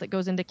of stuff that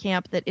goes into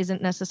camp that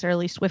isn't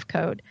necessarily Swift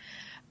code.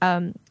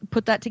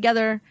 Put that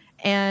together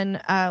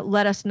and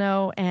let us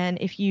know. And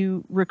if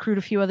you recruit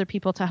a few other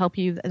people to help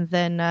you,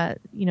 then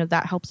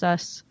that helps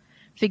us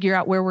figure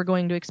out where we're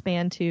going to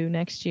expand to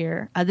next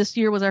year. This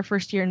year was our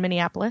first year in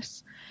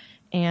Minneapolis,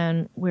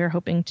 and we're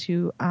hoping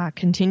to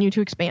continue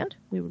to expand.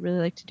 We would really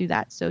like to do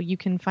that. So you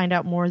can find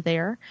out more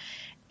there.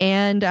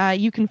 And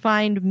you can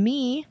find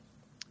me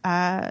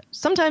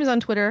sometimes on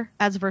Twitter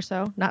as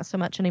Verso, not so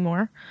much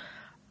anymore.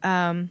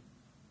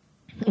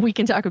 We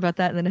can talk about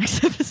that in the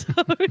next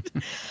episode.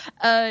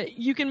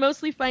 You can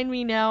mostly find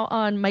me now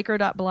on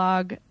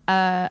micro.blog.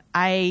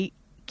 I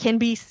can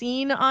be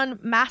seen on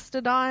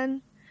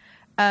Mastodon,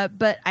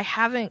 but I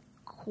haven't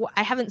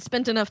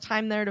spent enough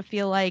time there to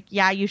feel like,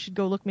 you should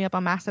go look me up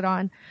on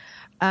Mastodon.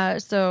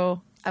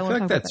 So I feel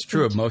like that's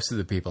true of most of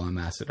the people on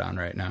Mastodon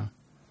right now.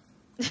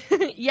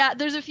 Yeah,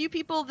 there's a few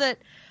people that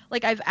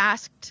like I've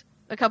asked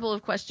a couple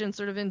of questions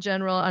sort of in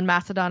general on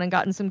Mastodon and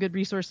gotten some good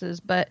resources.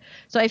 But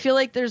so I feel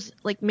like there's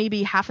like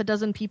maybe half a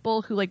dozen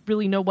people who like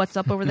really know what's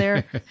up over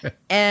there.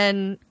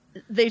 And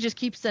they just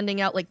keep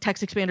sending out like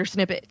TextExpander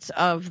snippets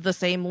of the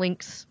same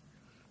links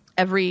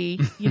every,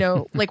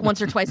 like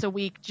once or twice a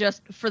week,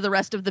 just for the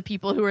rest of the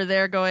people who are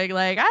there going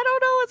like, I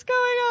don't know what's going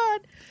on.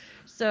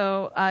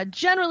 So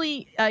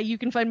generally you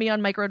can find me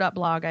on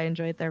micro.blog. I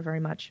enjoy it there very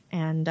much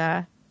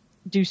and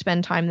do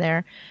spend time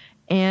there.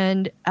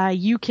 And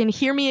you can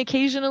hear me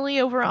occasionally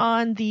over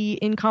on the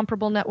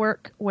Incomparable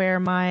Network, where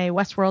my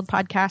Westworld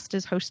podcast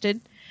is hosted.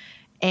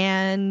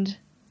 And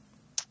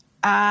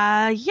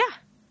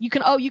you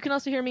can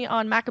also hear me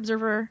on Mac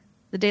Observer,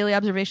 the Daily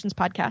Observations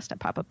podcast. I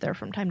pop up there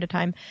from time to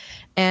time.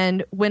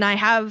 And when I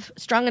have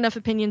strong enough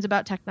opinions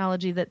about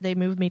technology that they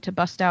move me to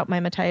bust out my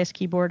Matthias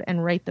keyboard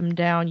and write them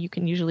down, you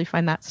can usually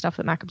find that stuff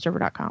at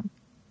macobserver.com.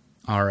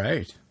 All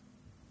right.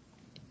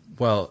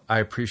 Well, I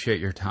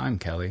appreciate your time,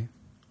 Kelly.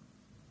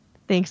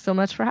 Thanks so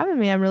much for having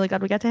me. I'm really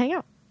glad we got to hang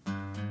out.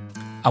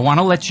 I want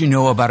to let you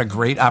know about a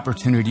great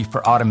opportunity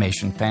for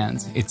automation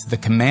fans. It's the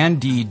Command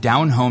D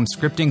Down Home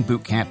Scripting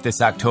Bootcamp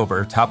this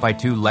October, taught by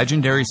 2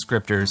 legendary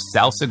scripters,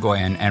 Sal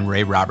Segoyan and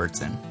Ray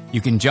Robertson.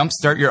 You can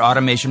jumpstart your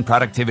automation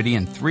productivity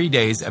in 3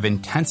 days of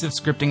intensive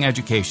scripting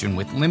education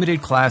with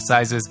limited class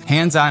sizes,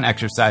 hands-on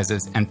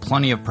exercises, and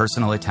plenty of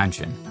personal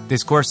attention.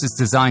 This course is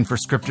designed for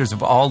scripters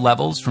of all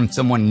levels, from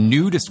someone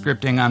new to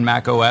scripting on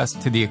macOS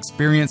to the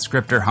experienced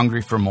scripter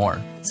hungry for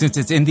more. Since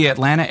it's in the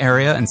Atlanta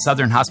area and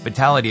Southern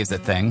hospitality is a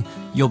thing,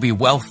 you'll be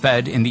well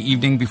fed in the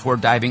evening before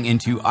diving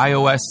into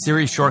iOS,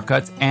 Siri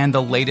shortcuts, and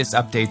the latest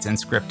updates and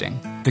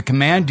scripting. The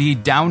Command D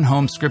Down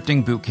Home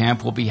Scripting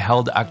Bootcamp will be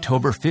held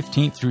October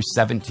 15th through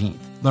 17th.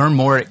 Learn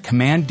more at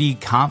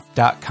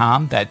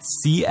commanddconf.com,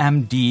 that's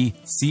CMDCONF.com,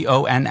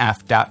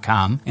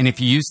 and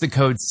if you use the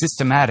code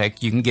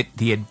SYSTEMATIC, you can get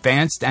the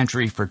advanced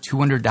entry for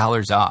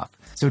 $200 off.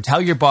 So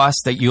tell your boss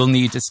that you'll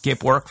need to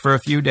skip work for a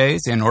few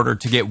days in order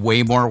to get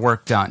way more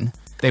work done.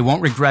 They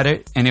won't regret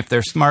it, and if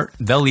they're smart,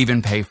 they'll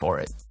even pay for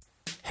it.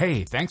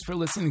 Hey, thanks for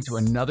listening to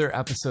another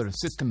episode of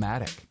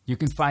Systematic. You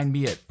can find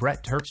me at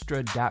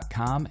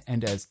brettterpstra.com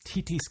and as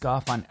TT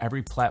Scoff on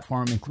every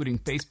platform, including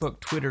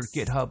Facebook, Twitter,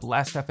 GitHub,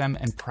 Last.fm,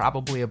 and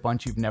probably a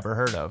bunch you've never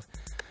heard of.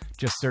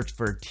 Just search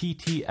for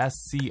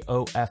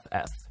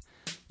TTSCOFF.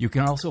 You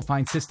can also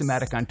find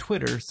Systematic on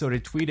Twitter, so to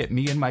tweet at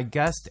me and my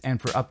guest, and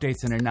for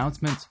updates and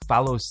announcements,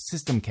 follow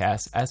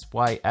Systemcast,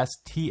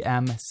 SYSTMCAST.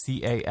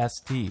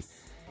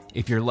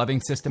 If you're loving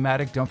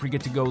Systematic, don't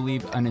forget to go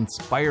leave an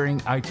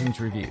inspiring iTunes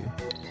review.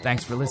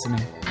 Thanks for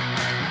listening.